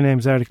doing? My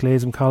name's Eric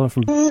Glaze. I'm calling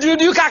from...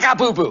 You caca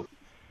poo poo.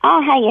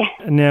 Oh,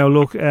 hiya. Now,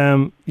 look,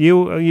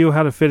 you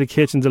had a fitted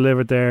kitchen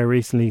delivered there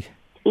recently.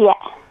 Yeah.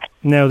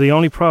 Now, the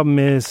only problem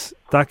is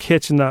that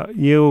kitchen that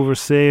you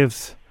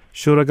received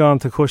should have gone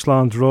to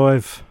Cushlawn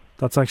Drive.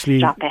 That's actually...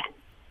 Stop it.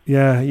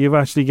 Yeah, you've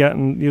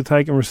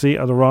taken receipt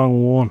of the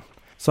wrong one.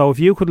 So if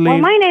you could leave... Well,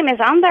 my name is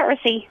on that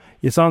receipt.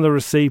 It's on the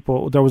receipt,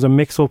 but there was a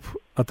mix-up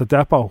at the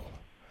depot.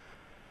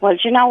 Well, do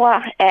you know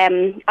what?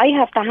 I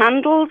have the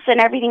handles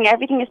and everything.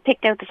 Everything is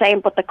picked out the same,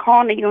 but the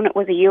corner unit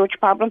was a huge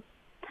problem.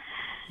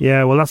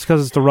 Yeah, well, that's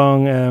because it's the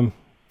wrong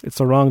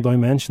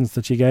dimensions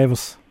that you gave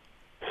us.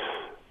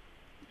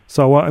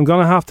 So what I'm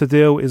going to have to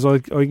do is I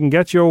can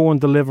get your one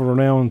delivered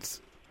around,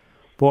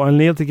 but I'll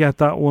need to get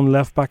that one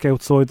left back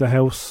outside the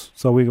house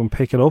so we can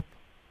pick it up.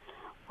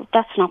 Well,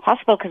 that's not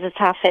possible because it's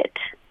half fit.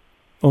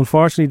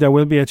 Unfortunately, there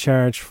will be a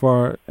charge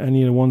for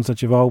any of the ones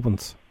that you've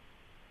opened.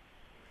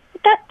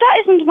 That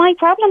isn't my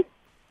problem.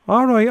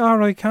 All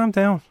right, calm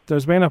down.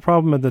 There's been a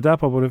problem at the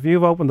depot, but if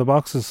you've opened the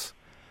boxes,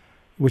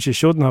 which you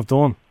shouldn't have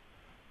done,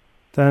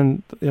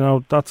 then,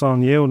 that's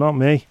on you, not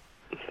me.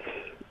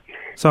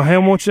 So how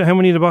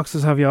many of the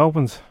boxes have you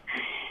opened?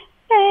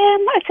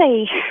 I'd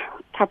say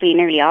probably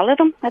nearly all of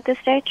them at this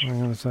stage.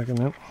 Hang on a second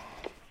now.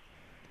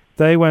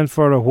 They went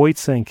for a white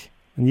sink,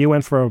 and you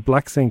went for a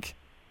black sink.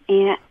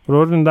 Yeah. But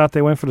other than that,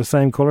 they went for the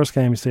same colour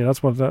scheme, you see.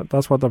 That's what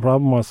the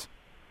problem was.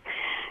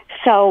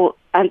 So,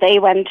 and they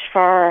went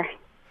for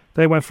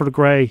the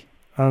grey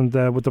and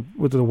with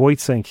the white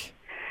sink.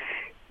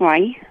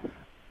 Right.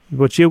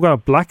 But you got a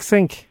black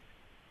sink.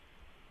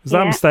 Is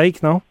that a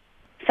mistake? No.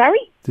 Sorry?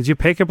 Did you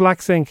pick a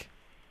black sink?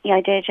 Yeah,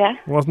 I did. Yeah.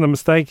 It wasn't a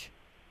mistake.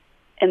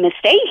 A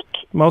mistake?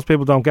 Most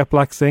people don't get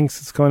black sinks.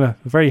 It's kind of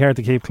very hard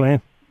to keep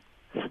clean.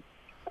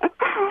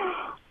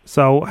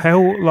 So, how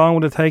long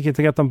would it take you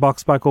to get them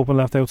boxed back up and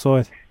left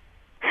outside?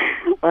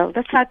 Well,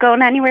 that's not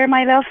going anywhere,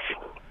 my love.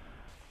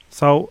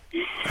 So,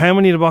 how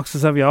many of the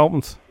boxes have you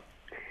opened?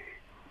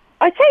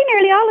 I'd say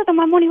nearly all of them.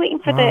 I'm only waiting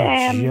for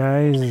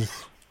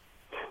Jesus.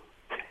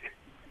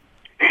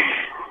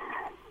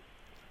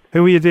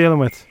 Who are you dealing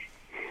with?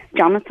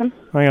 Jonathan.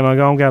 Hang on, I'll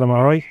go and get him,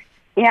 alright?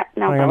 Yeah,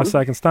 no Hang problem. on a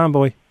second, stand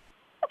by.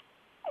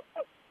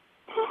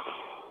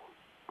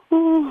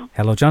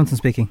 Hello, Jonathan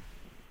speaking.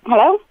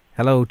 Hello?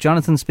 Hello,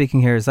 Jonathan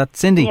speaking here. Is that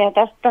Cindy? Yeah,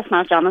 that's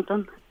not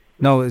Jonathan.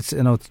 No, it's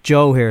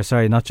Joe here.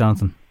 Sorry, not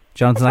Jonathan.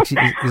 Jonathan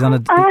actually he's on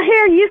a.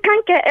 Here, you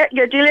can't get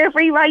your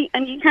delivery right,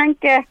 and you can't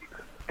get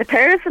the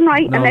person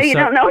right, No, and now you sir.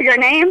 don't know your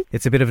name.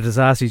 It's a bit of a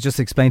disaster. You just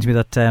explained to me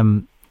that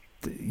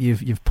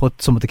you've put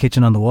some of the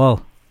kitchen on the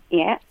wall.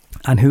 Yeah,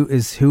 And who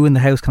in the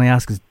house, can I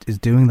ask, is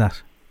doing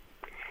that?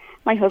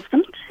 my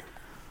husband.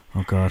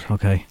 Oh God.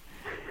 Okay.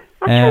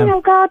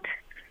 Oh God.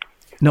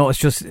 No, it's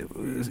just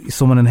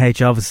someone in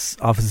H office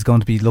is going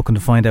to be looking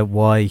to find out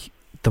why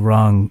the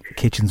wrong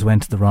kitchens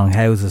went to the wrong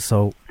houses.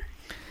 So,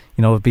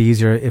 it'd be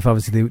easier if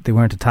obviously they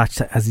weren't attached.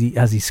 Has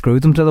he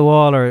screwed them to the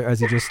wall, or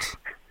has he just?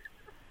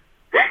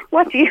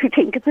 What do you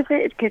think of the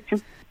fitted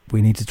kitchen?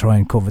 We need to try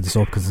and cover this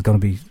up because it's going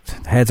to be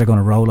heads are going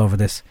to roll over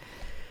this.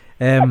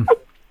 And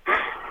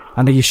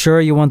are you sure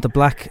you want the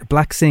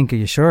black sink? Are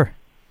you sure?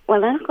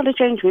 Well, they're not going to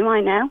change my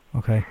mind now.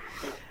 Okay.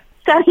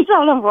 That's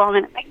all I'm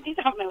wrong. He's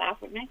having a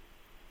laugh with me.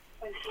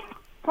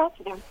 Talk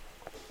to them.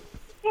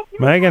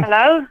 Megan.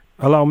 Hello?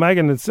 Hello,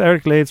 Megan. It's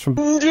Eric Leeds from...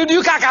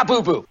 You caca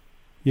poo poo.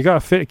 You got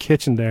a fitted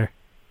kitchen there.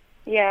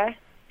 Yeah.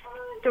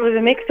 There was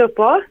a mix-up,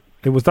 what?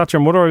 Was that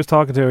your mother I was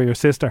talking to, or your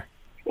sister?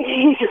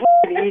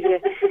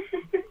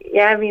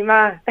 Yeah, me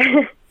ma.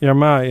 Your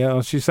ma,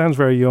 yeah. She sounds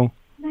very young.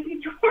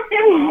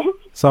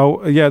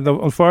 So,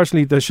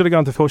 unfortunately, they should have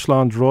gone to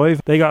Fushlawn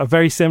Drive. They got a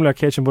very similar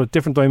kitchen, but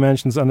different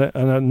dimensions, and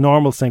a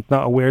normal sink,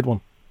 not a weird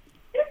one.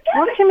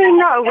 What do you mean,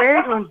 not a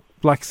weird one?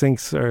 Black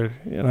sinks are,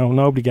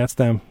 nobody gets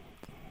them.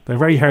 They're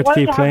very hard to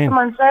keep clean. What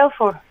do you have them on sale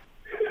for?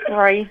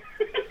 Right.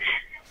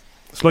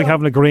 It's like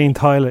having a green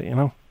toilet,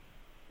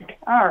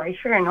 Alright,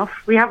 fair enough.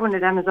 We have one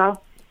of them as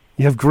well.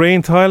 You have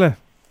green toilet?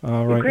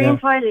 Oh, right, green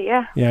toilet,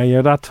 yeah. Yeah,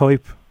 you're that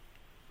type.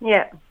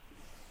 Yeah.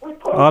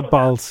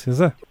 Oddballs, is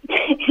it?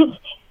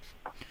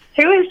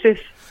 Who is this?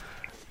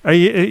 Are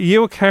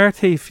you a car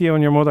thief, you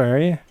and your mother, are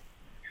you?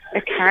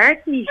 A car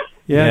thief?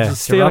 Yeah,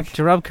 Do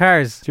you rob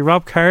cars? Do you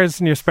rob cars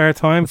in your spare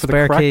time for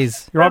spare the crack?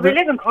 keys? We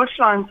live in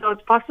Pushland, so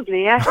it's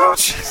possibly, yeah. Oh,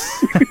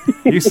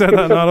 jeez. You said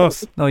that, not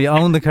us. No, you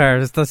own the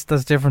car. That's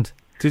different.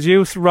 Did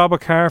you rob a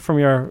car from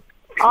your...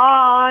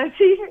 Oh,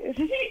 see,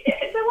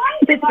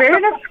 it's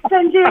Bernard.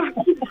 Send you.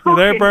 You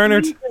there,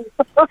 Bernard?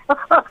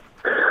 I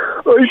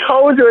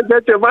told you I'd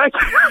get you back.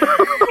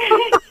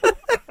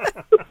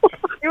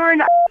 You were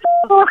an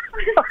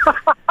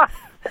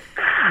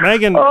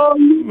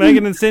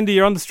Megan and Cindy,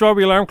 you're on the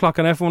Strawberry Alarm Clock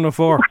on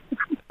F104.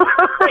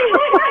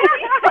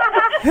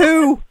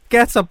 Who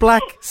gets a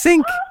black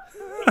sink?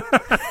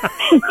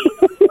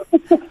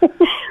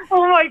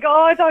 Oh my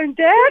God, I'm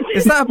dead.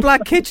 Is that a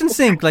black kitchen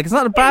sink? Like, it's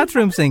not a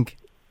bathroom sink.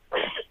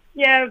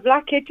 Yeah,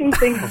 black kitchen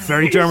sink.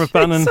 Very Dermot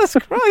Bannon. Jesus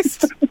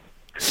Christ.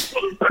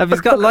 Have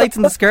you got lights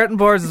in the skirting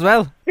boards as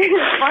well?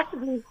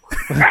 Possibly.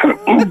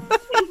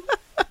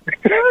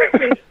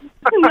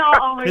 No,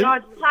 oh my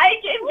God. Hi,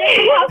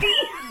 Jimmy.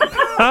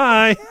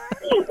 Hi.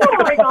 Oh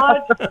my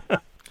God.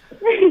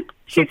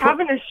 She's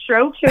having a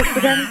stroke. Is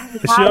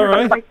she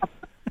alright? Like, oh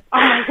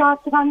my God,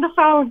 get on the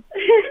phone.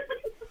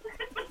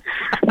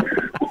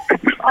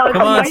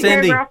 Come on,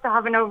 Cindy. We're after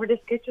having over this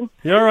kitchen.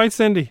 You alright,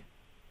 Cindy?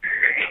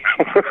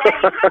 For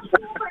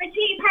a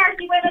tea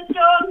party when it's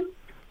done.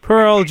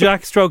 Poor old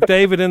Jack Stroke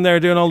David in there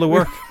doing all the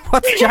work.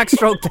 What's Jack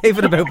Stroke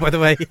David about, by the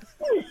way?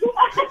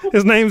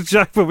 His name's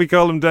Jack, but we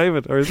call him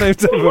David. Or his name's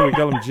David, but we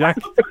call him Jack.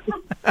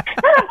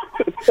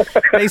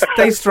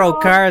 They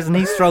stroke cars and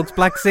he strokes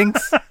black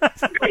sinks.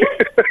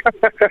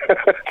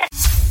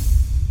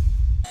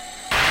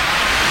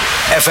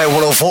 FA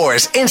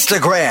 104's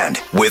Instagram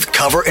with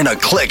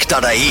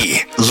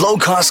coverinaclick.ie.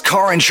 Low-cost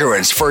car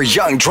insurance for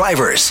young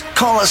drivers.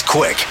 Call us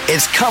quick.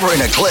 It's Cover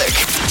in a Click.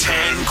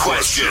 10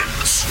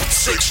 questions,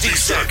 60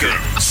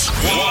 seconds,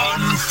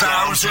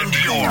 €1,000.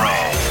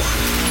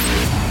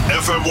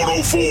 FM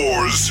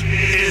 104's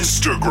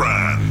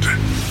Instagram.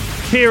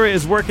 Kira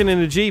is working in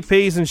the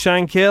GP's in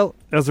Shankill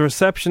as a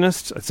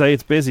receptionist. I'd say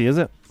it's busy, is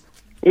it?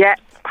 Yeah.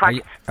 Are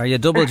you a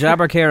double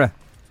jabber, Kira?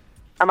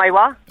 Am I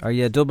what? Are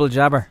you a double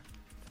jabber?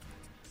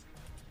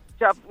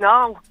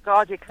 No,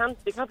 God, you can't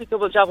be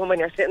double jabbing when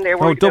you're sitting there.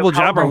 Oh, double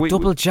jabber.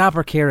 Double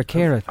jabber,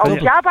 Kira. Oh,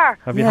 jabber.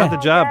 Have you had the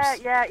jabs?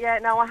 Yeah.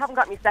 No, I haven't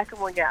got my second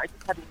one yet. I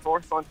just had my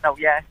first one, so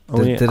yeah.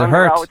 Did it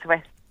hurt?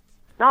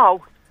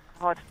 No.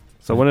 God.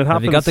 So when it happens...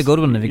 Have you got the good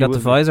one? Have you got the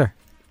Pfizer?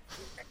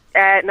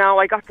 No,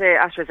 I got the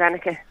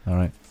AstraZeneca. All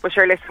right. But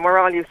sure, listen, we're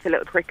all used to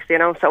little pricks,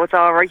 so it's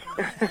all right.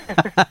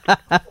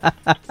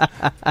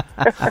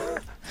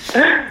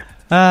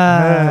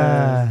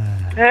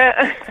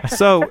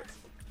 So,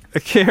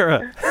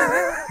 Akira,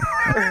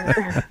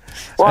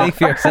 speak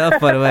for yourself,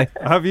 by the way.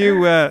 Have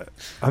you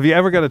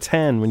ever got a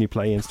 10 when you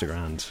play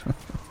Instagram?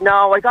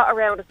 No, I got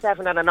around a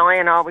 7 and a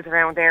 9, always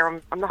around there.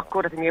 I'm not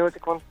good at the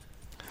music one.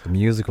 The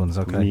music one's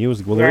okay.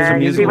 Music, well, there is a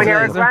music see, one. when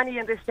you're a granny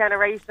in this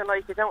generation,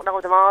 like, you don't know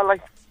them all,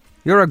 like.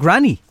 You're a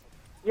granny?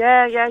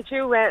 Yeah,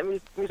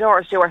 my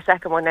daughter's due her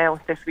second one now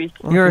this week.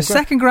 You're a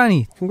second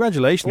granny?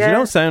 Congratulations, yeah, you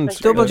don't sound...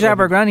 Double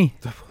jabber granny.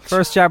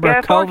 First jabber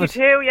of COVID.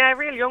 42,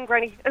 real young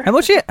granny. How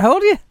old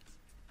are you?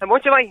 How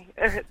much am I?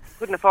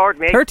 Couldn't afford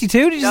me.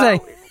 32, did you say?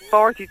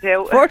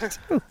 42.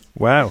 42.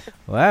 Wow.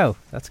 Wow,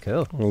 that's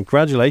cool. Well,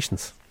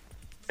 congratulations.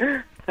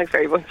 Thanks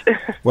very much.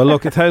 Well,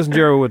 look,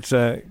 €1,000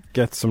 would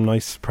get some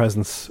nice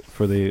presents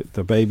for the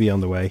baby on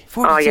the way.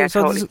 42, Oh, yeah,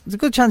 so totally. there's a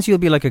good chance you'll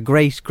be like a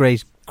great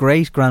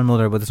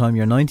grandmother by the time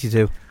you're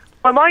 92.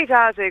 Well, my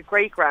dad's a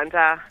great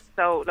granddad,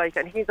 so like,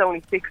 and he's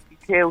only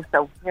 62.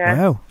 So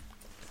yeah. Wow.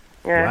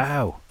 Yeah.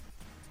 Wow.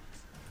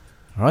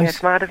 Right. Yeah,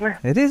 it's mad, isn't it?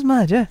 It is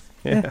mad, yeah.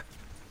 Yeah.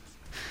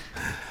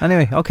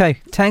 Anyway,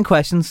 okay, 10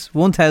 questions,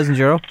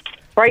 €1,000.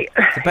 Right.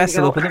 The best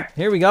Here of we luck go. with them.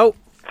 Here we go.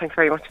 Thanks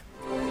very much.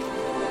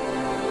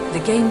 The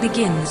game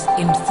begins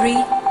in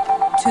 3,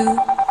 2,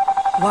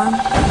 1.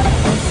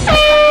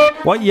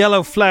 What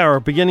yellow flower,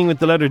 beginning with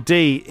the letter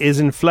D, is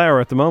in flower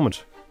at the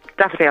moment?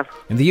 Daffodil.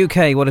 In the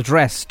UK, what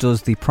address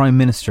does the Prime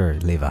Minister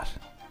live at?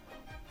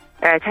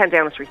 10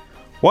 Downing Street.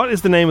 What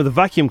is the name of the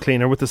vacuum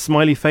cleaner with the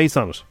smiley face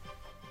on it?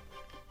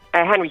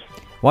 Henry.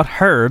 What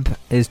herb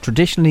is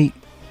traditionally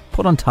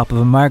put on top of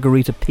a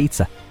margarita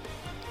pizza?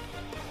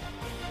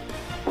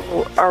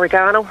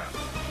 Oregano.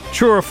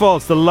 True or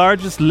false, the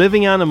largest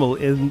living animal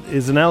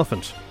is an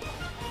elephant?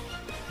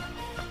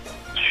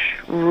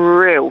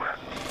 True.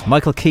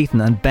 Michael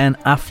Keaton and Ben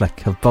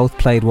Affleck have both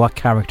played what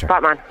character?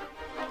 Batman.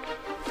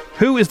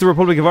 Who is the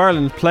Republic of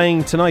Ireland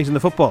playing tonight in the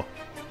football?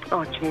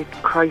 Oh, Jesus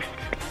Christ.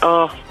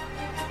 Oh.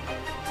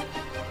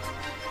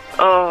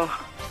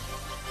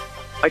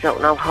 I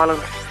don't know.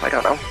 Holland. I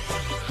don't know.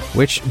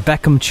 Which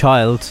Beckham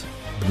child,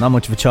 not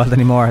much of a child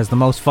anymore, has the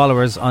most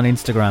followers on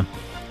Instagram?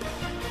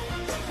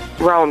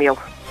 Romeo.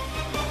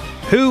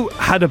 Who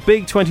had a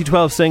big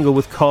 2012 single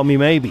with Call Me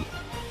Maybe?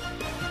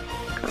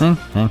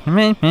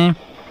 It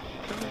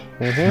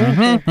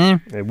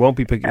won't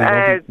be picking.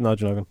 No,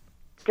 Jonagan.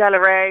 Della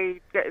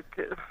Ray.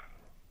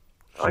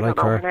 I like don't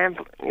know her. her name.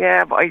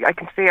 Yeah, but I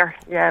can see her.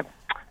 Yeah.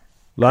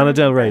 Lana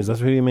Del Rey,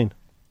 that's what you mean?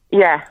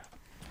 Yeah.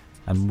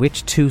 And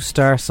which two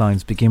star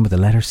signs begin with the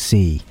letter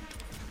C?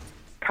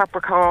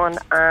 Capricorn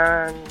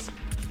and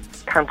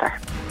Cancer.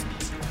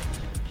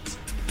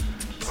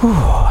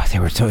 They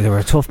were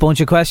a tough bunch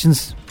of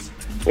questions.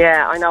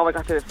 Yeah, I know I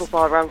got the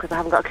football wrong because I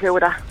haven't got a clue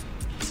with that.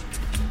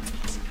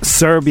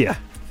 Serbia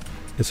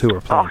is who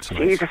we're playing Oh,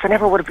 tonight. Jesus, I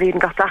never would have even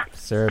got that.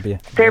 Serbia.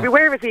 Serbia,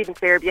 where is even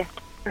Serbia?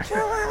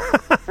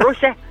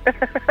 Russia.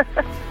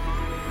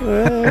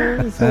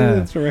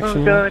 Oh,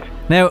 God.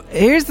 Now,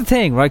 here's the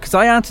thing, right? Because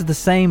I answered the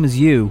same as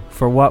you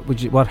for what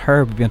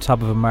herb would be on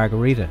top of a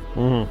margarita.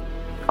 Mm-hmm.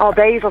 Oh,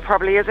 basil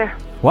probably, is it?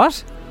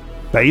 What?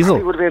 Basil?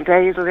 It would have been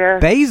basil, yeah.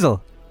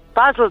 Basil?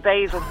 Basil.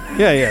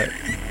 Yeah.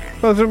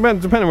 Well,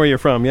 depending where you're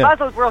from, yeah.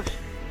 Basil brush.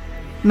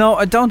 No,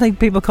 I don't think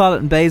people call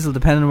it basil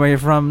depending on where you're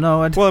from. No,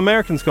 well,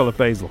 Americans call it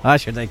basil.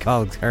 Sure, they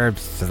call it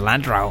herbs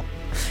cilantro.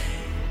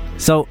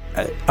 So,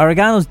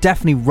 oregano's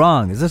definitely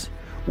wrong, is it?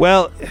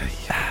 Well,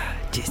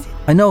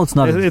 I know it's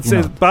not. It's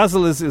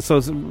basil is so.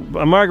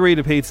 A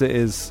margarita pizza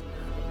is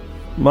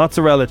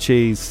mozzarella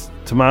cheese,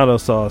 tomato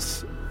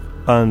sauce,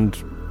 and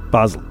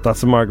basil.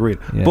 That's a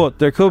margarita. Yeah. But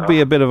there could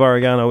be a bit of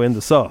oregano in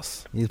the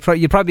sauce. You'd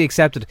probably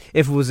accept it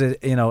if it was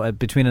a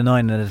between a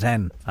 9 and a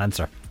 10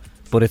 answer,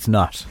 but it's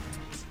not.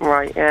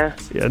 Right, yeah.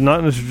 Yeah, not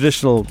in a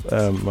traditional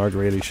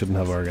margarita. You shouldn't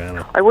have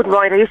oregano. I wouldn't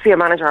mind. I used to be a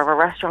manager of a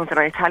restaurant, an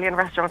Italian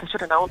restaurant. I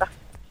should have known that.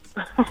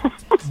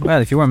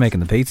 Well, if you weren't making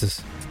the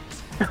pizzas.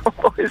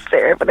 Oh, it's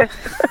there, but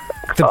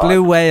The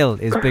blue whale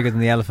is bigger than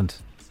the elephant.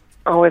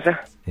 Oh, is it?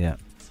 Yeah.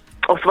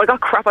 Oh, so I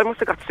got crap. I must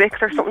have got 6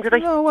 or something, did I?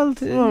 No, well,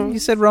 you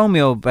said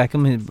Romeo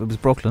Beckham. It was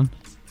Brooklyn.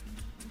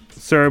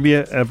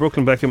 Serbia,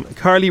 Brooklyn Beckham.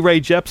 Carly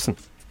Rae Jepsen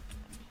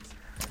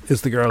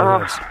is the girl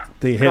who had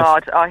the hit.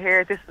 God, I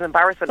hear this is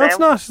embarrassing No,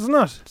 now. it's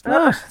not.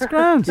 It's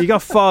grand. You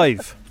got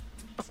 5.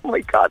 Oh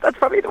my God, that's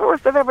probably the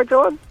worst I've ever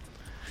done.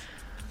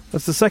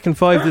 That's the second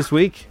 5 this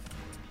week.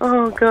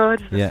 Oh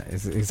God. Yeah,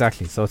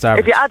 exactly. So it's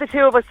average. If you add the two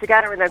of us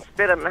together and then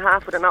split it in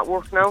half, would it not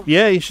work now?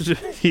 Yeah, you should.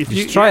 You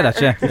should try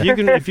that. Yeah.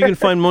 If you can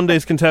find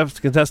Monday's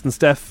contestant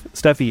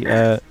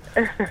Steffi,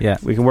 yeah,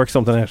 we can work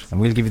something out. And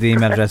we'll give you the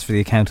email address for the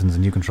accountants,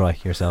 and you can try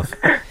yourself.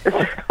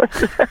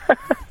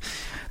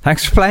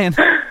 Thanks for playing.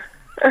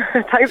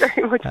 Thanks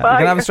very much. You Bye.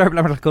 can have a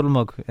Strawberry Cuddle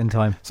mug in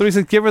time. Somebody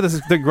said, give her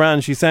the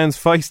grand. She sounds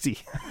feisty.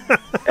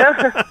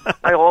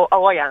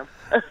 I am.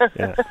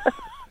 Yeah.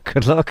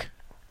 Good luck.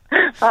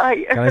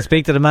 Bye. Can I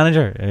speak to the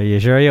manager? Are you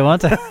sure you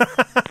want to?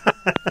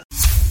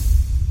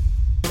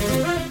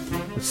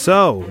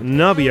 So,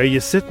 Nobby, are you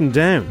sitting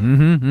down?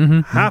 Mm-hmm.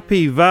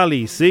 Happy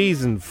Valley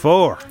Season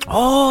 4.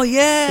 Oh,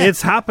 yeah.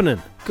 It's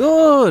happening.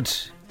 Good.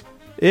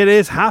 It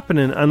is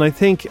happening. And I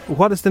think,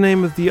 what is the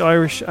name of the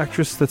Irish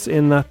actress that's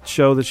in that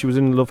show that she was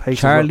in Love Hate?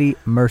 Charlie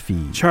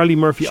Murphy. Charlie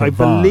Murphy. Siobhan. I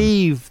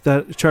believe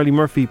that Charlie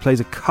Murphy plays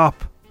a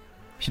cop.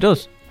 She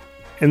does.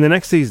 In the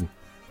next season.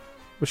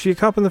 Was she a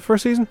cop in the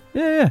first season?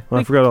 Yeah. Oh,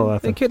 I forgot all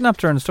that. They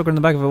kidnapped her and stuck her in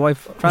the back of a white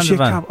Was she transit a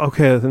van. cop?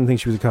 Okay, I didn't think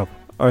she was a cop.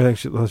 I thought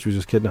she was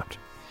just kidnapped.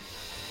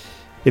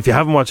 If you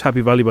haven't watched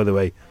Happy Valley, by the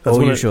way, that's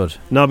you one of should.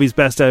 Nobby's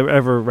best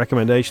ever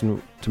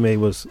recommendation to me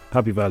was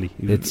Happy Valley.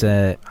 He was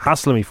It's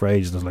hassling me for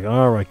ages. And I was like,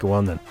 all right, go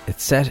on then.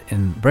 It's set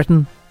in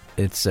Britain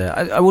It's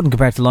I wouldn't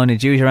compare it to Line of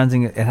Duty or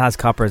anything. It has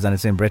coppers and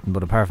it's in Britain,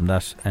 but apart from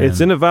that, it's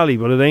in a valley,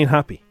 but it ain't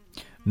happy.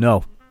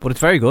 No, but it's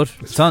very good.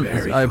 It's on.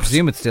 I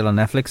presume it's still on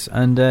Netflix,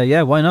 and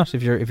yeah, why not?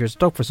 If you're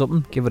stuck for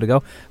something, give it a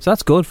go. So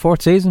that's good.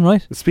 4th season,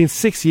 right? It's been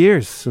 6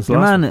 years since the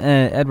last.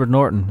 Man, Edward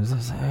Norton.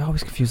 I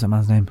always confuse that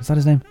man's name. Is that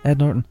his name? Ed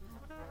Norton.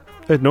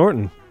 Ed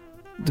Norton.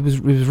 It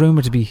was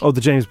rumoured to be. Oh, the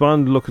James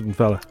Bond looking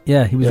fella.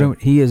 Yeah, he was. Yeah.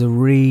 He is a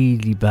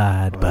really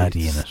bad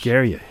baddie in it.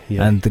 Scare you.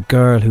 Yeah. And the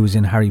girl who was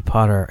in Harry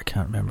Potter, I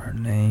can't remember her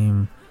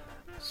name.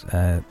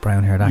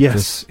 Brown-haired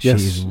actress.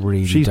 She's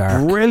really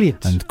dark,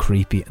 brilliant, and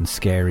creepy and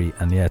scary.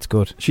 And yeah, it's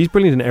good. She's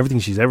brilliant in everything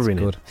she's ever been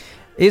in.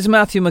 Is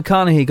Matthew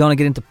McConaughey going to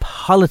get into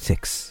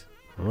politics?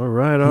 All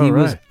right. He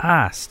was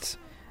asked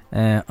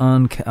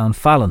on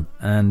Fallon,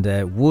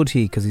 and would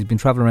he? Because he's been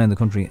travelling around the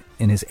country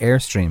in his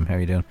Airstream. How are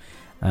you doing?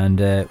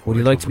 And would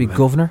he like to be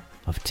governor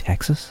of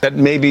Texas? That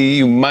maybe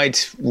you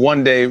might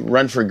one day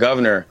run for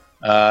governor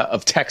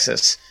of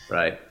Texas.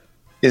 Right.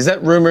 Is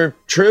that rumor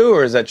true,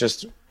 or is that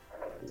just...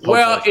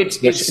 Well,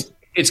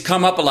 it's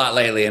come up a lot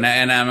lately, and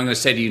I'm going to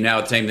say to you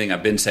now the same thing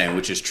I've been saying,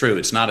 which is true.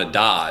 It's not a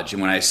dodge.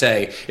 And when I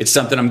say it's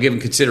something I'm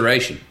giving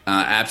consideration,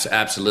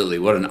 absolutely.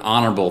 What an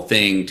honorable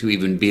thing to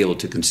even be able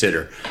to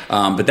consider.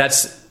 But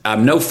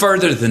I'm no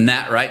further than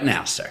that right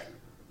now, sir.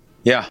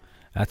 Yeah.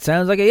 That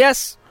sounds like a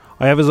yes.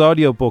 I have his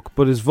audio book,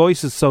 but his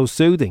voice is so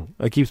soothing.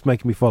 It keeps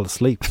making me fall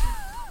asleep.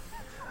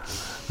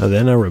 And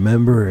then I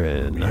remember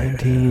in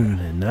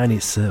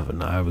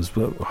 1997, I was...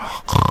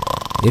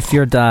 If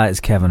your dad is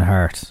Kevin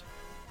Hart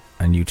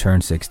and you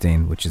turn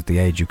 16, which is the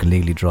age you can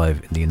legally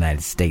drive in the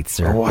United States,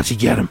 sir. Oh, what'd you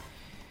get him?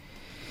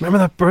 Remember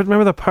that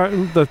part,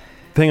 the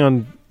thing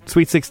on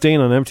Sweet 16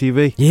 on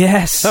MTV?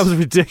 Yes. That was a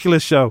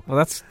ridiculous show. Well,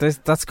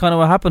 that's kind of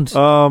what happened.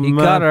 Oh, he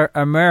man. got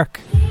our Merc.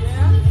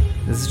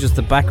 This is just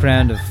the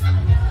background of...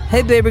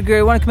 Hey, baby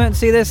girl, want to come out and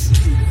see this?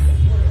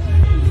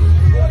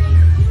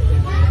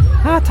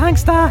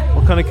 Thanks, Dad.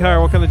 What kind of car?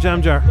 What kind of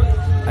jam jar?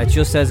 It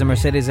just says a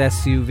Mercedes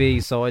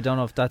SUV, so I don't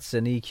know if that's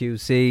an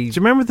EQC. Do you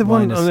remember the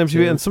one on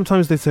MTV? And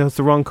sometimes they say it's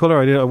the wrong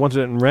colour. I wanted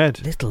it in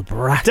red. Little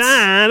brat.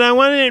 Dad, I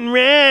want it in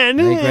red.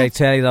 Very great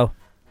telly, though.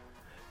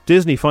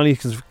 Disney finally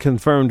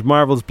confirmed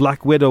Marvel's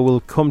Black Widow will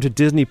come to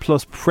Disney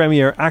Plus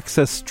Premier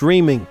Access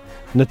streaming.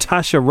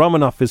 Natasha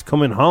Romanoff is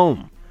coming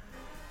home.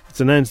 It's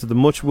announced that the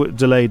much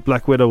delayed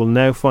Black Widow will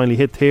now finally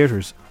hit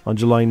theatres on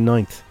July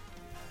 9th.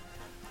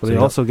 But you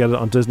also get it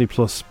on Disney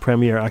Plus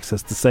Premier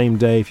Access the same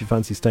day if you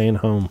fancy staying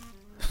home,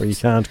 where you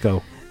can't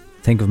go.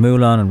 Think of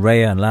Mulan and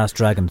Raya and Last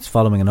Dragon. It's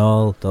following in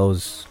all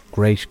those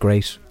great,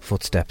 great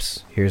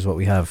footsteps. Here's what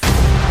we have.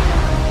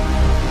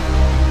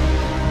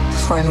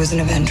 Before I was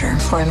an Avenger,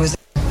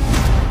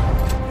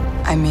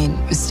 I made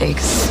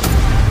mistakes.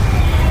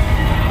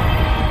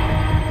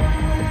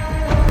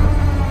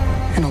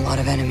 And a lot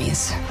of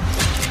enemies.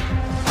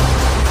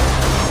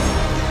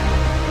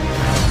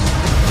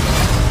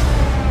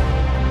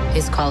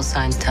 His call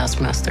sign's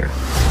Taskmaster.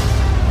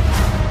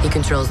 He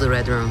controls the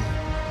Red Room.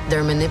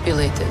 They're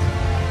manipulated.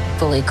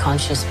 Fully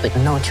conscious, but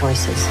no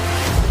choices.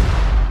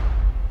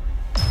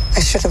 I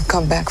should have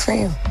come back for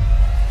you.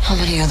 How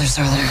many others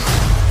are there?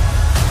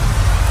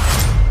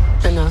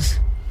 Enough.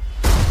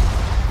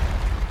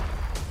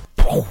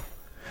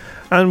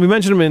 And we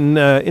mentioned him in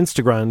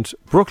Instagram,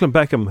 Brooklyn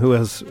Beckham, who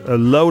has a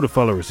load of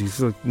followers. He's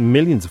like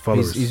millions of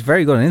followers. He's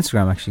very good on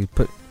Instagram, actually.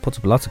 Puts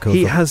up lots of cool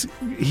stuff.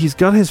 He's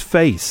got his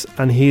face,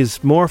 and he's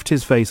morphed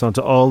his face onto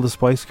all the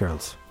Spice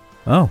Girls.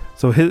 Oh.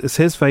 So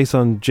his face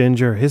on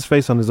Ginger, his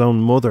face on his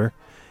own mother,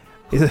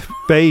 is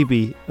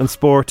baby and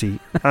sporty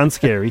and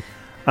scary.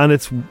 And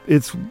it's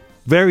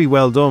very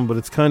well done, but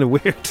it's kind of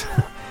weird.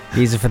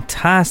 He's a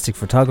fantastic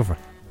photographer.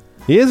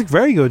 He is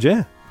very good,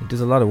 yeah. He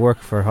does a lot of work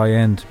for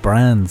high-end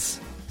brands.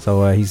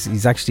 So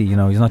he's actually, he's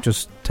not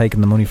just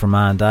taking the money from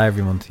Ma and Da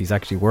every month. He's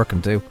actually working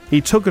too.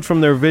 He took it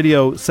from their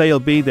video "Say I'll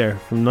Be There"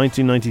 from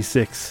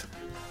 1996.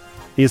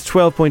 He has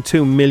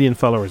 12.2 million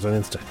followers on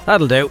Insta.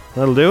 That'll do.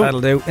 That'll do. That'll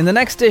do. In the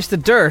next dish, the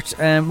dirt,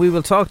 we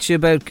will talk to you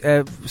about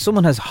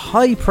someone has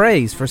high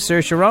praise for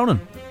Saoirse Ronan,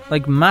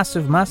 like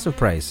massive, massive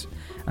praise.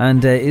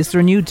 And is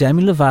there a new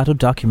Demi Lovato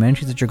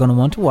documentary that you're going to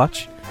want to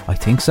watch? I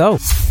think so.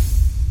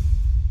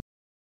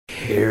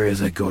 Here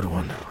is a good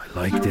one. I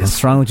like this.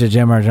 What's wrong with you,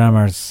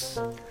 Jammers?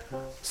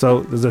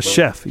 So there's a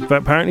chef,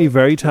 apparently a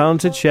very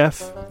talented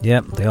chef.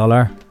 Yep, they all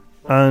are.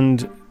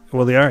 And,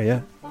 well, they are,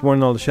 yeah. Good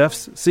morning, all the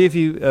chefs. See if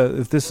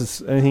this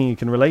is anything you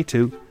can relate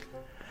to.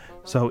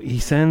 So he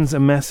sends a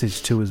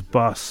message to his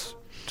boss,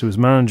 to his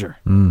manager,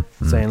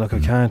 saying, look, I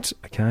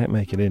can't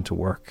make it into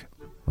work.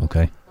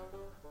 Okay.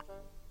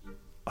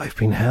 I've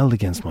been held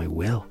against my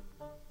will.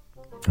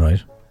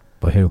 Right.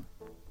 By who?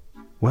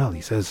 Well,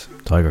 he says...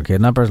 Tiger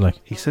kidnappers, like?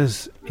 He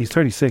says, he's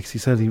 36, he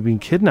said he'd been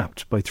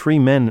kidnapped by 3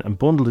 men and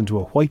bundled into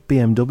a white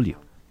BMW.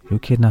 Who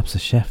kidnaps a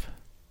chef?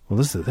 Well,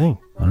 this is the thing.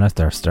 Unless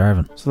they're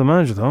starving. So the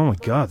manager thought, oh my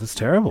God, that's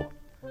terrible.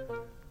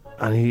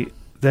 And he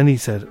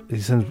sent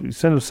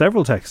him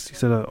several texts. He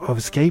said, I've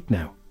escaped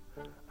now.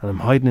 And I'm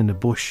hiding in the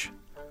bush.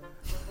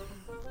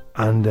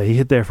 And he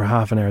hid there for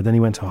half an hour. Then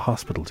he went to a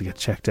hospital to get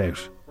checked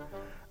out.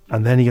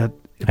 And then he got...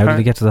 How did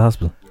he get to the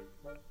hospital?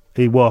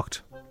 He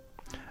walked.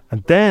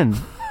 And then,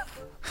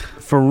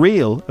 for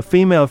real, a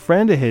female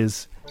friend of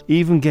his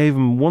even gave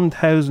him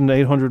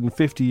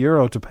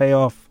 €1,850 to pay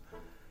off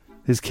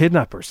his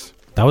kidnappers.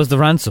 That was the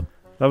ransom.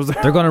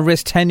 They're going to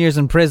risk 10 years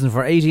in prison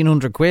for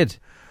 1,800 quid.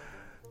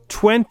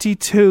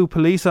 22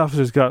 police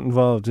officers got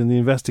involved in the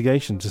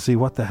investigation to see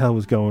what the hell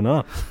was going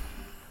on.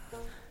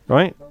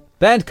 Right?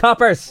 Bent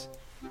coppers.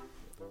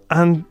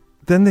 And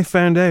then they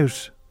found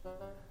out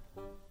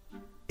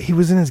he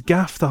was in his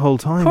gaff the whole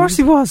time. Of course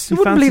he was. You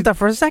wouldn't believe that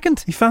for a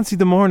second. He fancied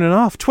the morning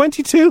off.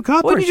 22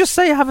 coppers. Why didn't you just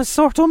say I have a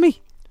sore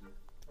tummy?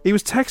 He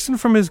was texting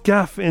from his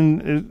gaff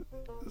in...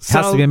 It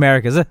has to be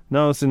America, is it?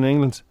 No, it's in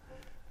England.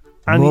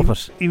 And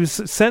he was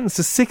sentenced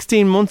to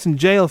 16 months in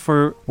jail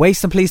for...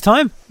 Wasting police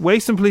time?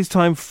 Wasting police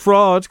time,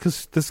 fraud,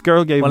 because this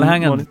girl gave him... Well,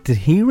 hang on. money. Did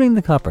he ring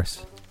the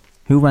coppers?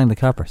 Who rang the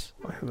coppers?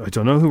 I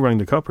don't know who rang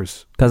the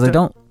coppers. Because I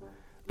don't...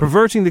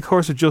 Perverting the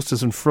course of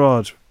justice and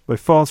fraud by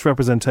false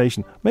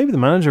representation. Maybe the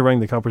manager rang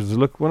the coppers and said,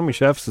 look, one of my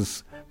chefs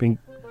is being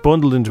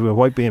bundled into a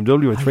white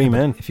BMW with 3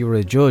 men. If you were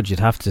a judge, you'd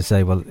have to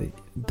say, well,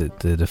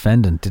 the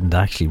defendant didn't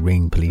actually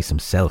ring police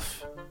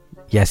himself.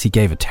 Yes, he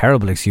gave a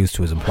terrible excuse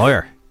to his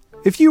employer.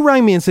 If you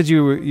rang me and said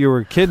you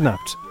were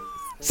kidnapped,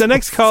 the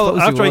next call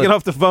after I get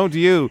off the phone to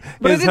you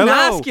but is, I didn't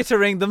hello, ask you to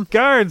ring them.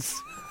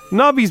 Guards,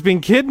 Nobby's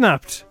been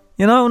kidnapped.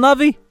 You know,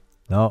 Nobby?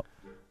 No.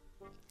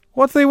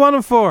 What do they want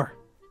him for?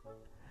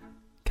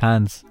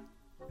 Cans.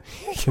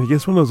 Can you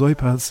guess one of those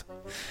iPads?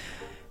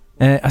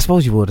 I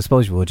suppose you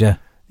would, yeah.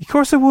 Of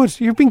course I would.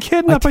 You've been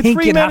kidnapped by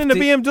 3 men in a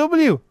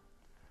BMW.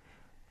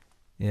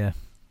 Yeah.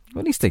 Well,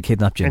 at least they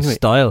kidnapped you in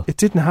style. It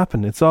didn't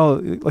happen. It's all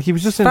like he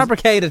was just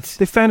fabricated.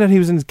 They found out he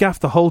was in his gaff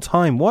the whole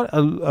time. What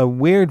a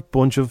weird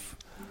bunch of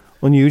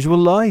unusual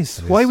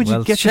lies. Why would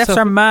you get chefs yourself...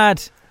 are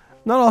mad.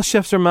 Not all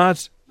chefs are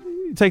mad.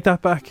 Take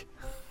that back.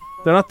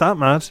 They're not that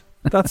mad.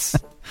 That's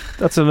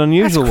an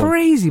unusual That's one.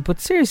 crazy, but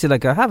seriously,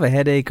 like I have a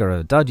headache or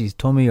a dodgy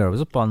tummy or I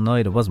was up all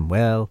night, I wasn't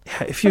well.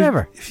 Yeah,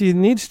 whatever. If you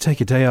need to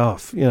take a day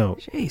off, you know,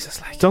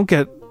 Jesus, like don't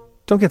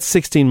get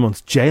 16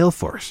 months jail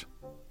for it.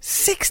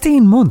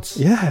 16 months?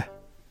 Yeah.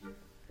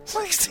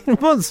 16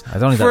 months I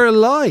don't think for a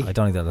lie. I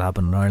don't think that'll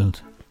happen in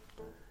Ireland.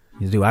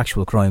 You do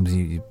actual crimes,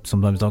 you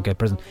sometimes don't get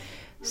prison.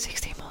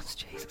 16 months,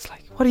 Jesus,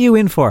 like what are you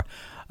in for?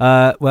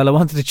 Well, I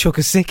wanted to chuck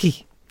a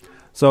sickie.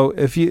 So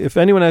if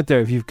anyone out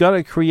there, if you've got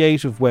a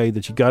creative way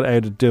that you got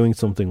out of doing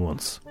something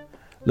once,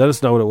 let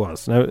us know what it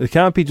was. Now, it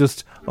can't be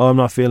just, I'm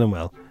not feeling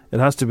well. It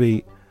has to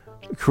be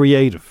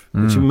creative.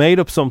 That you made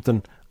up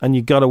something and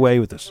you got away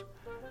with it.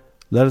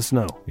 Let us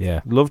know.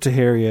 Yeah. Love to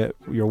hear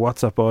your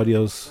WhatsApp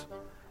audios.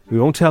 We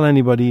won't tell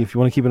anybody. If you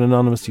want to keep it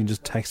anonymous, you can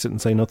just text it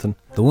and say nothing.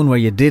 The one where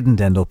you didn't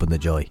end up in the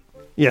joy.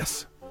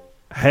 Yes.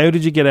 How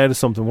did you get out of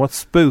something? What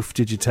spoof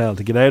did you tell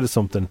to get out of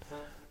something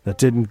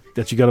that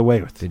you got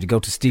away with? Did you go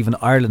to Stephen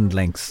Ireland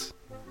links?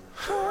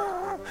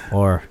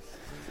 Or,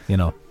 you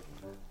know,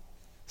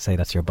 say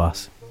that's your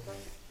boss.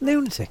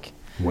 Lunatic.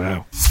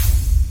 Wow.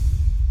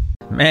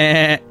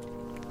 Meh.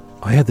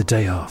 I had the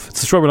day off.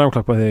 It's a Strawberry Alarm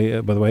Clock, by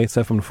the way. It's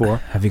FM4.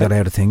 Have you got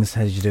out of things?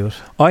 How did you do it?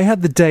 I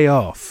had the day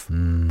off,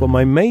 but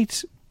my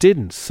mate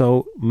didn't.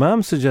 So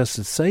Mam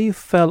suggested, say you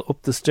fell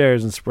up the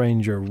stairs and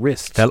sprained your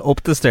wrist. Fell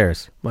up the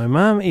stairs? My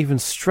Mam even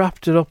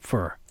strapped it up for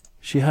her.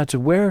 She had to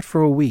wear it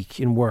for a week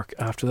in work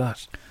after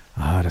that.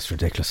 Ah, that's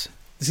ridiculous.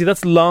 See,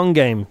 that's long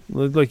game.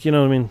 Like, you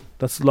know what I mean?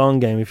 That's long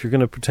game. If you're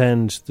going to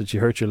pretend that you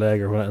hurt your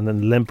leg or what, and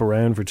then limp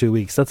around for 2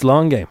 weeks, that's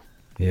long game.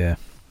 Yeah.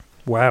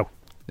 Wow.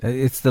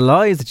 It's the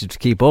lies that you have to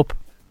keep up.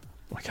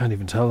 I can't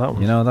even tell that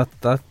one. You know,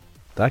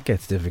 that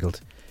gets difficult.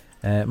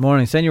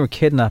 Morning, saying you were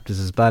kidnapped is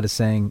as bad as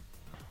saying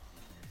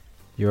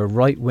your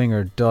right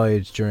winger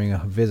died during a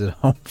visit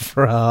home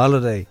for a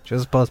holiday.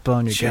 Just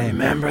postpone your game.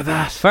 Remember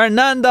that?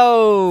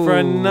 Fernando,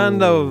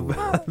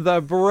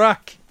 the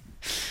Brack.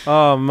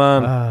 Oh,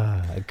 man.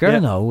 A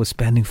girl was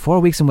spending 4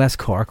 weeks in West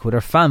Cork with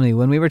her family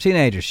when we were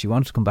teenagers. She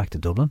wanted to come back to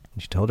Dublin,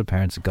 and she told her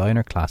parents a guy in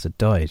her class had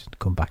died to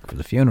come back for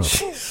the funeral.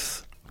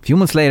 Jeez. A few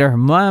months later, her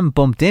mum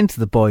bumped into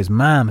the boy's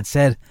mum and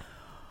said,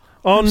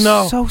 "Oh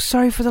no, I'm so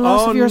sorry for the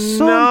loss of your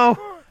son." No.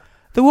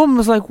 The woman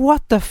was like,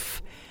 "What the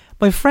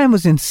my friend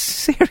was in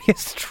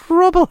serious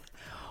trouble."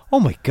 Oh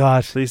my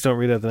God. Please don't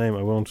read out the name,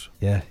 I won't.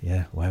 Yeah,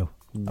 wow.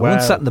 I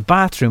once sat in the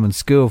bathroom in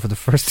school for the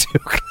first 2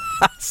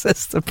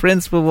 classes. The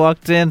principal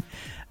walked in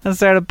and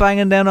started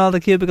banging down all the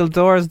cubicle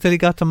doors until he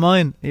got to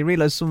mine. He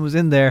realised someone was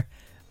in there.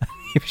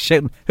 He was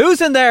shouting, "Who's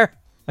in there?"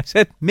 I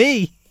said,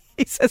 "Me."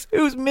 He says,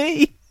 "Who's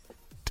me?"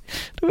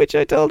 To which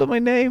I told him my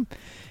name.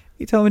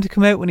 He told me to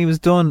come out when he was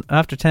done.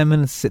 After 10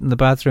 minutes sitting in the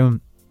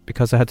bathroom,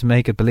 because I had to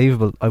make it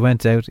believable, I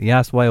went out. He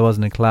asked why I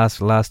wasn't in class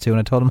for the last 2,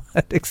 and I told him I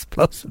had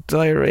explosive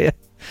diarrhea.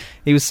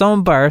 He was so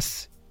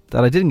embarrassed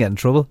that I didn't get in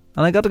trouble,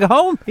 and I got to go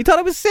home. He thought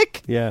I was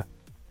sick. Yeah.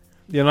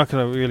 You're not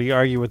going to really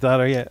argue with that,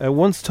 are you? I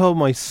once told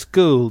my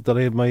school that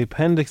I had my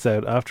appendix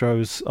out after I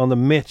was on the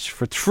Mitch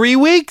for 3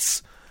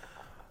 weeks.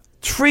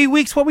 3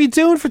 weeks? What were you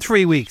doing for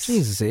 3 weeks?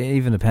 Jesus,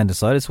 even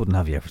appendicitis wouldn't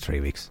have you out for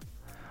 3 weeks.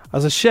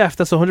 As a chef,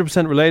 that's 100%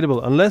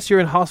 relatable. Unless you're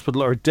in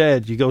hospital or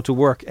dead, you go to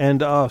work.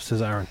 End of,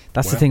 says Aaron.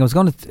 That's the thing. I was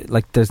going to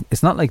like.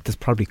 It's not like there's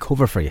probably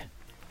cover for you.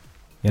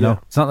 You know,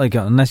 it's not like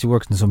unless you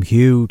work in some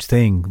huge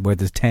thing where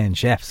there's 10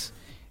 chefs.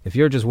 If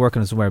you're just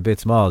working somewhere a bit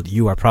small,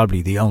 you are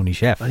probably the only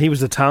chef. And he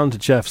was a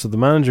talented chef, so the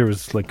manager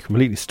was like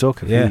completely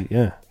stuck.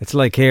 It's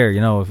like here, you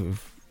know,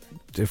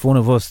 if one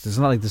of us, it's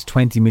not like there's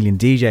 20 million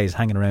DJs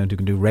hanging around who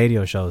can do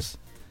radio shows.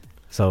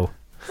 So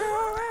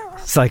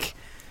it's like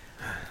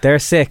they're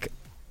sick.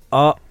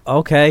 Oh,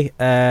 okay.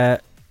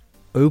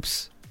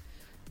 Oops.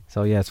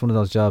 So yeah, it's one of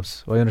those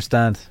jobs. I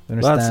understand.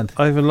 Lads,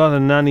 I have a lot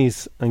of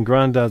nannies and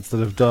granddads that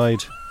have died.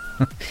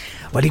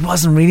 Well, he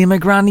wasn't really my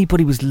granny, but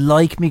he was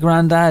like me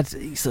granddad.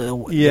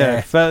 So he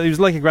was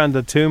like a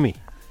granddad to me.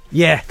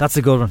 Yeah, that's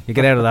a good one. You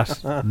get out of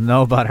that.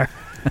 No bother.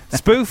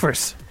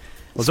 Spoofers.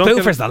 Well,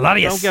 spoofers, a lot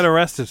of you. Don't get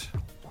arrested.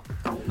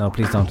 No,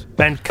 please don't.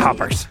 Bent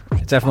coppers.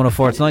 It's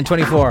F104. It's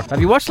 9:24. Have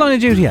you watched Line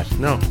of Duty yet?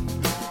 No.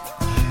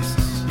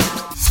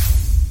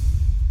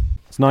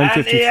 It's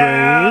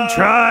 9:53.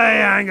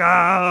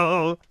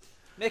 Triangle.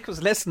 Mick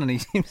was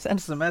listening. He sent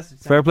us a message.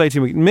 Fair play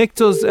to you, Mick. Mick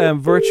does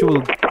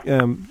virtual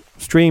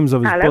streams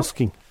of his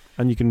busking,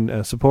 and you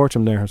can support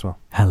him there as well.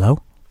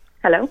 Hello.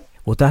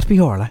 Would that be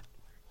Orla?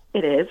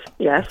 It is,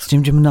 yes. It's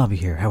Jim and Nobby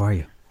here. How are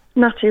you?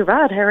 Not too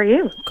bad. How are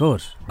you?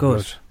 Good.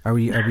 Are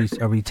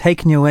we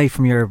taking you away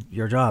from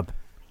your job?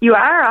 You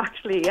are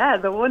actually, yeah.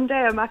 The one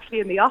day I'm actually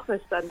in the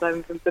office and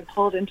I've been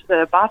pulled into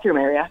the bathroom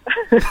area.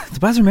 The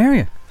bathroom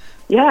area?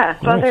 Yeah.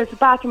 Well, there's a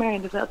bathroom area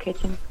and there's a little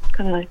kitchen.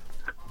 Kind of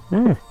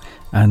nice.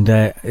 And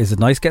is it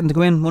nice getting to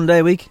go in one day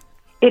a week?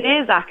 It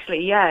is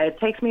actually, yeah. It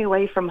takes me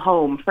away from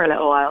home for a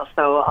little while,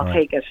 so I'll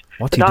take it.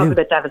 What do you do? The dog's a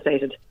bit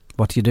devastated.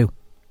 What do you do?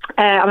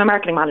 I'm a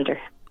marketing manager.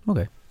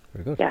 Okay,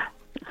 very good. Yeah.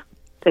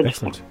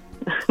 Excellent.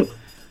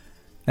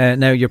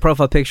 Now, your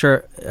profile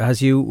picture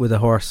has you with a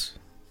horse.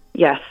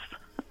 Yes,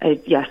 I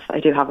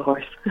do have a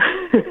horse.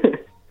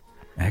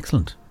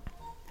 Excellent.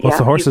 What's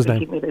the horse's name?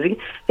 Keep me busy.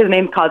 His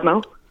name's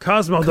Cosmo.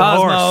 Cosmo the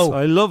horse.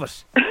 I love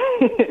it.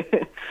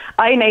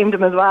 I named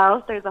him as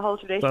well. There's a whole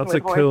tradition. That's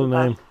with a cool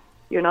horses name.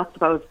 You're not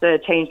supposed to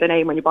change the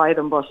name when you buy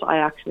them, but I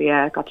actually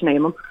got to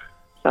name him,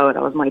 so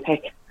that was my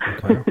pick.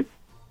 Okay.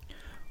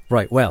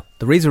 Right. Well,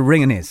 the reason we're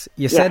ringing is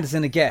you sent us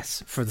in a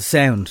guess for the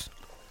sound.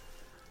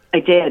 I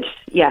did.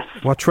 Yes.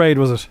 What trade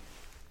was it?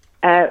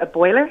 A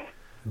boiler.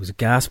 It was a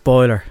gas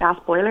boiler. Gas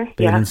boiler.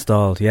 Being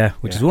installed.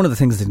 Which is one of the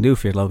things they can do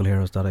for you at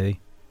localheroes.ie.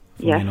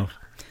 Yeah.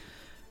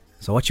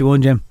 So what you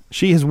won, Jim?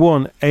 She has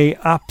won a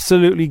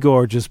absolutely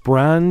gorgeous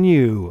brand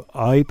new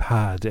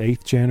iPad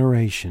 8th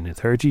generation, a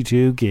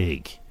 32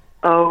 gig.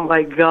 Oh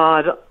my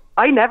God.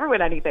 I never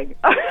win anything.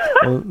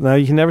 Well, now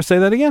you can never say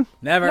that again.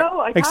 Never. No,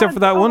 I Except can't. for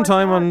that one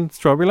time on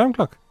Strawberry Alarm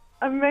Clock.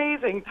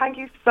 Amazing. Thank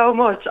you so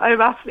much.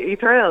 I'm absolutely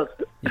thrilled.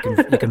 You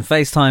can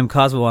FaceTime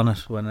Cosmo on it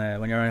when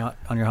you're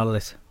on your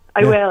holidays.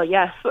 I will,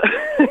 yes.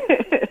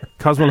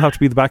 Cosmo will have to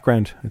be the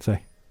background, I'd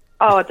say.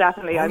 Oh,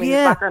 definitely. I mean,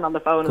 background on the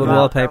phone Good as well.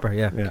 wallpaper,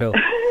 cool.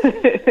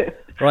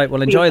 Right,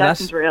 well, enjoy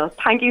that. Real.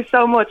 Thank you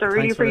so much. I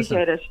really Thanks for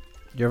appreciate it.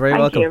 You're very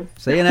welcome. You.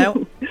 See you now.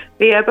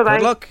 See ya. Bye-bye.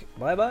 Good luck.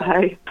 Bye-bye.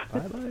 Bye.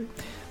 Bye-bye.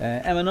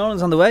 Emma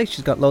Nolan's on the way.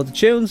 She's got loads of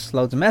tunes,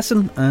 loads of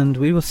messing, and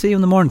we will see you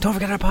in the morning. Don't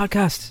forget our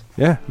podcast.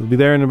 Yeah, we'll be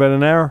there in about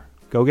an hour.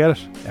 Go get it.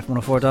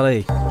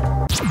 F104.ie.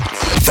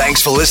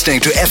 Thanks for listening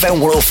to FM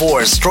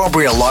 104's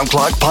Strawberry Alarm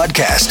Clock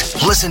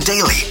podcast. Listen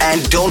daily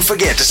and don't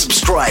forget to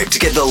subscribe to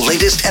get the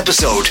latest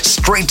episode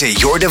straight to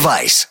your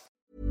device.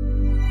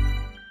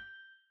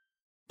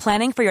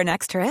 Planning for your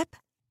next trip?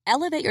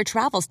 Elevate your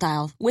travel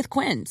style with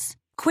Quince.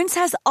 Quince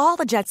has all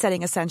the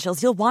jet-setting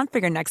essentials you'll want for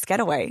your next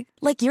getaway,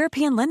 like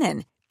European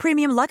linen,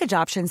 premium luggage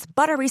options,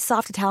 buttery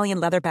soft Italian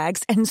leather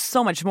bags, and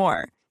so much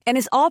more. And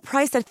is all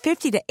priced at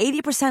 50 to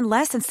 80%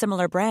 less than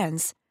similar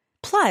brands.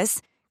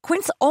 Plus,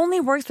 Quince only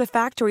works with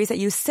factories that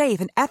use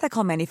safe and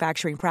ethical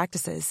manufacturing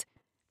practices.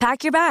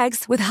 Pack your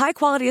bags with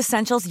high-quality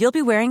essentials you'll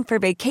be wearing for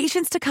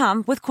vacations to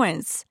come with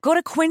Quince. Go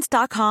to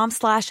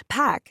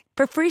quince.com/pack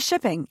for free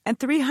shipping and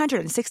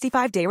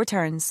 365-day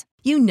returns.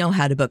 You know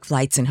how to book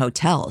flights and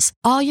hotels.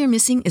 All you're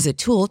missing is a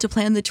tool to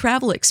plan the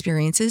travel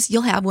experiences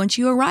you'll have once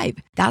you arrive.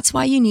 That's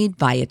why you need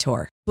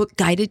Viator. Book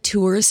guided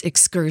tours,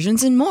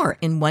 excursions, and more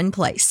in one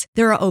place.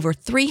 There are over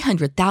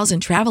 300,000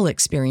 travel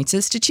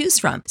experiences to choose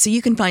from, so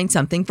you can find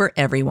something for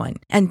everyone.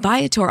 And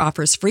Viator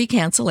offers free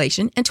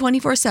cancellation and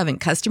 24/7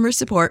 customer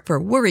support for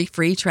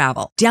worry-free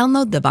travel.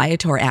 Download the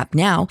Viator app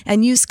now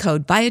and use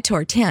code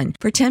Viator10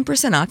 for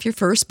 10% off your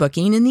first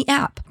booking in the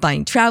app.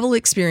 Find travel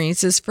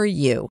experiences for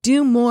you.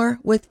 Do more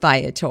with Viator.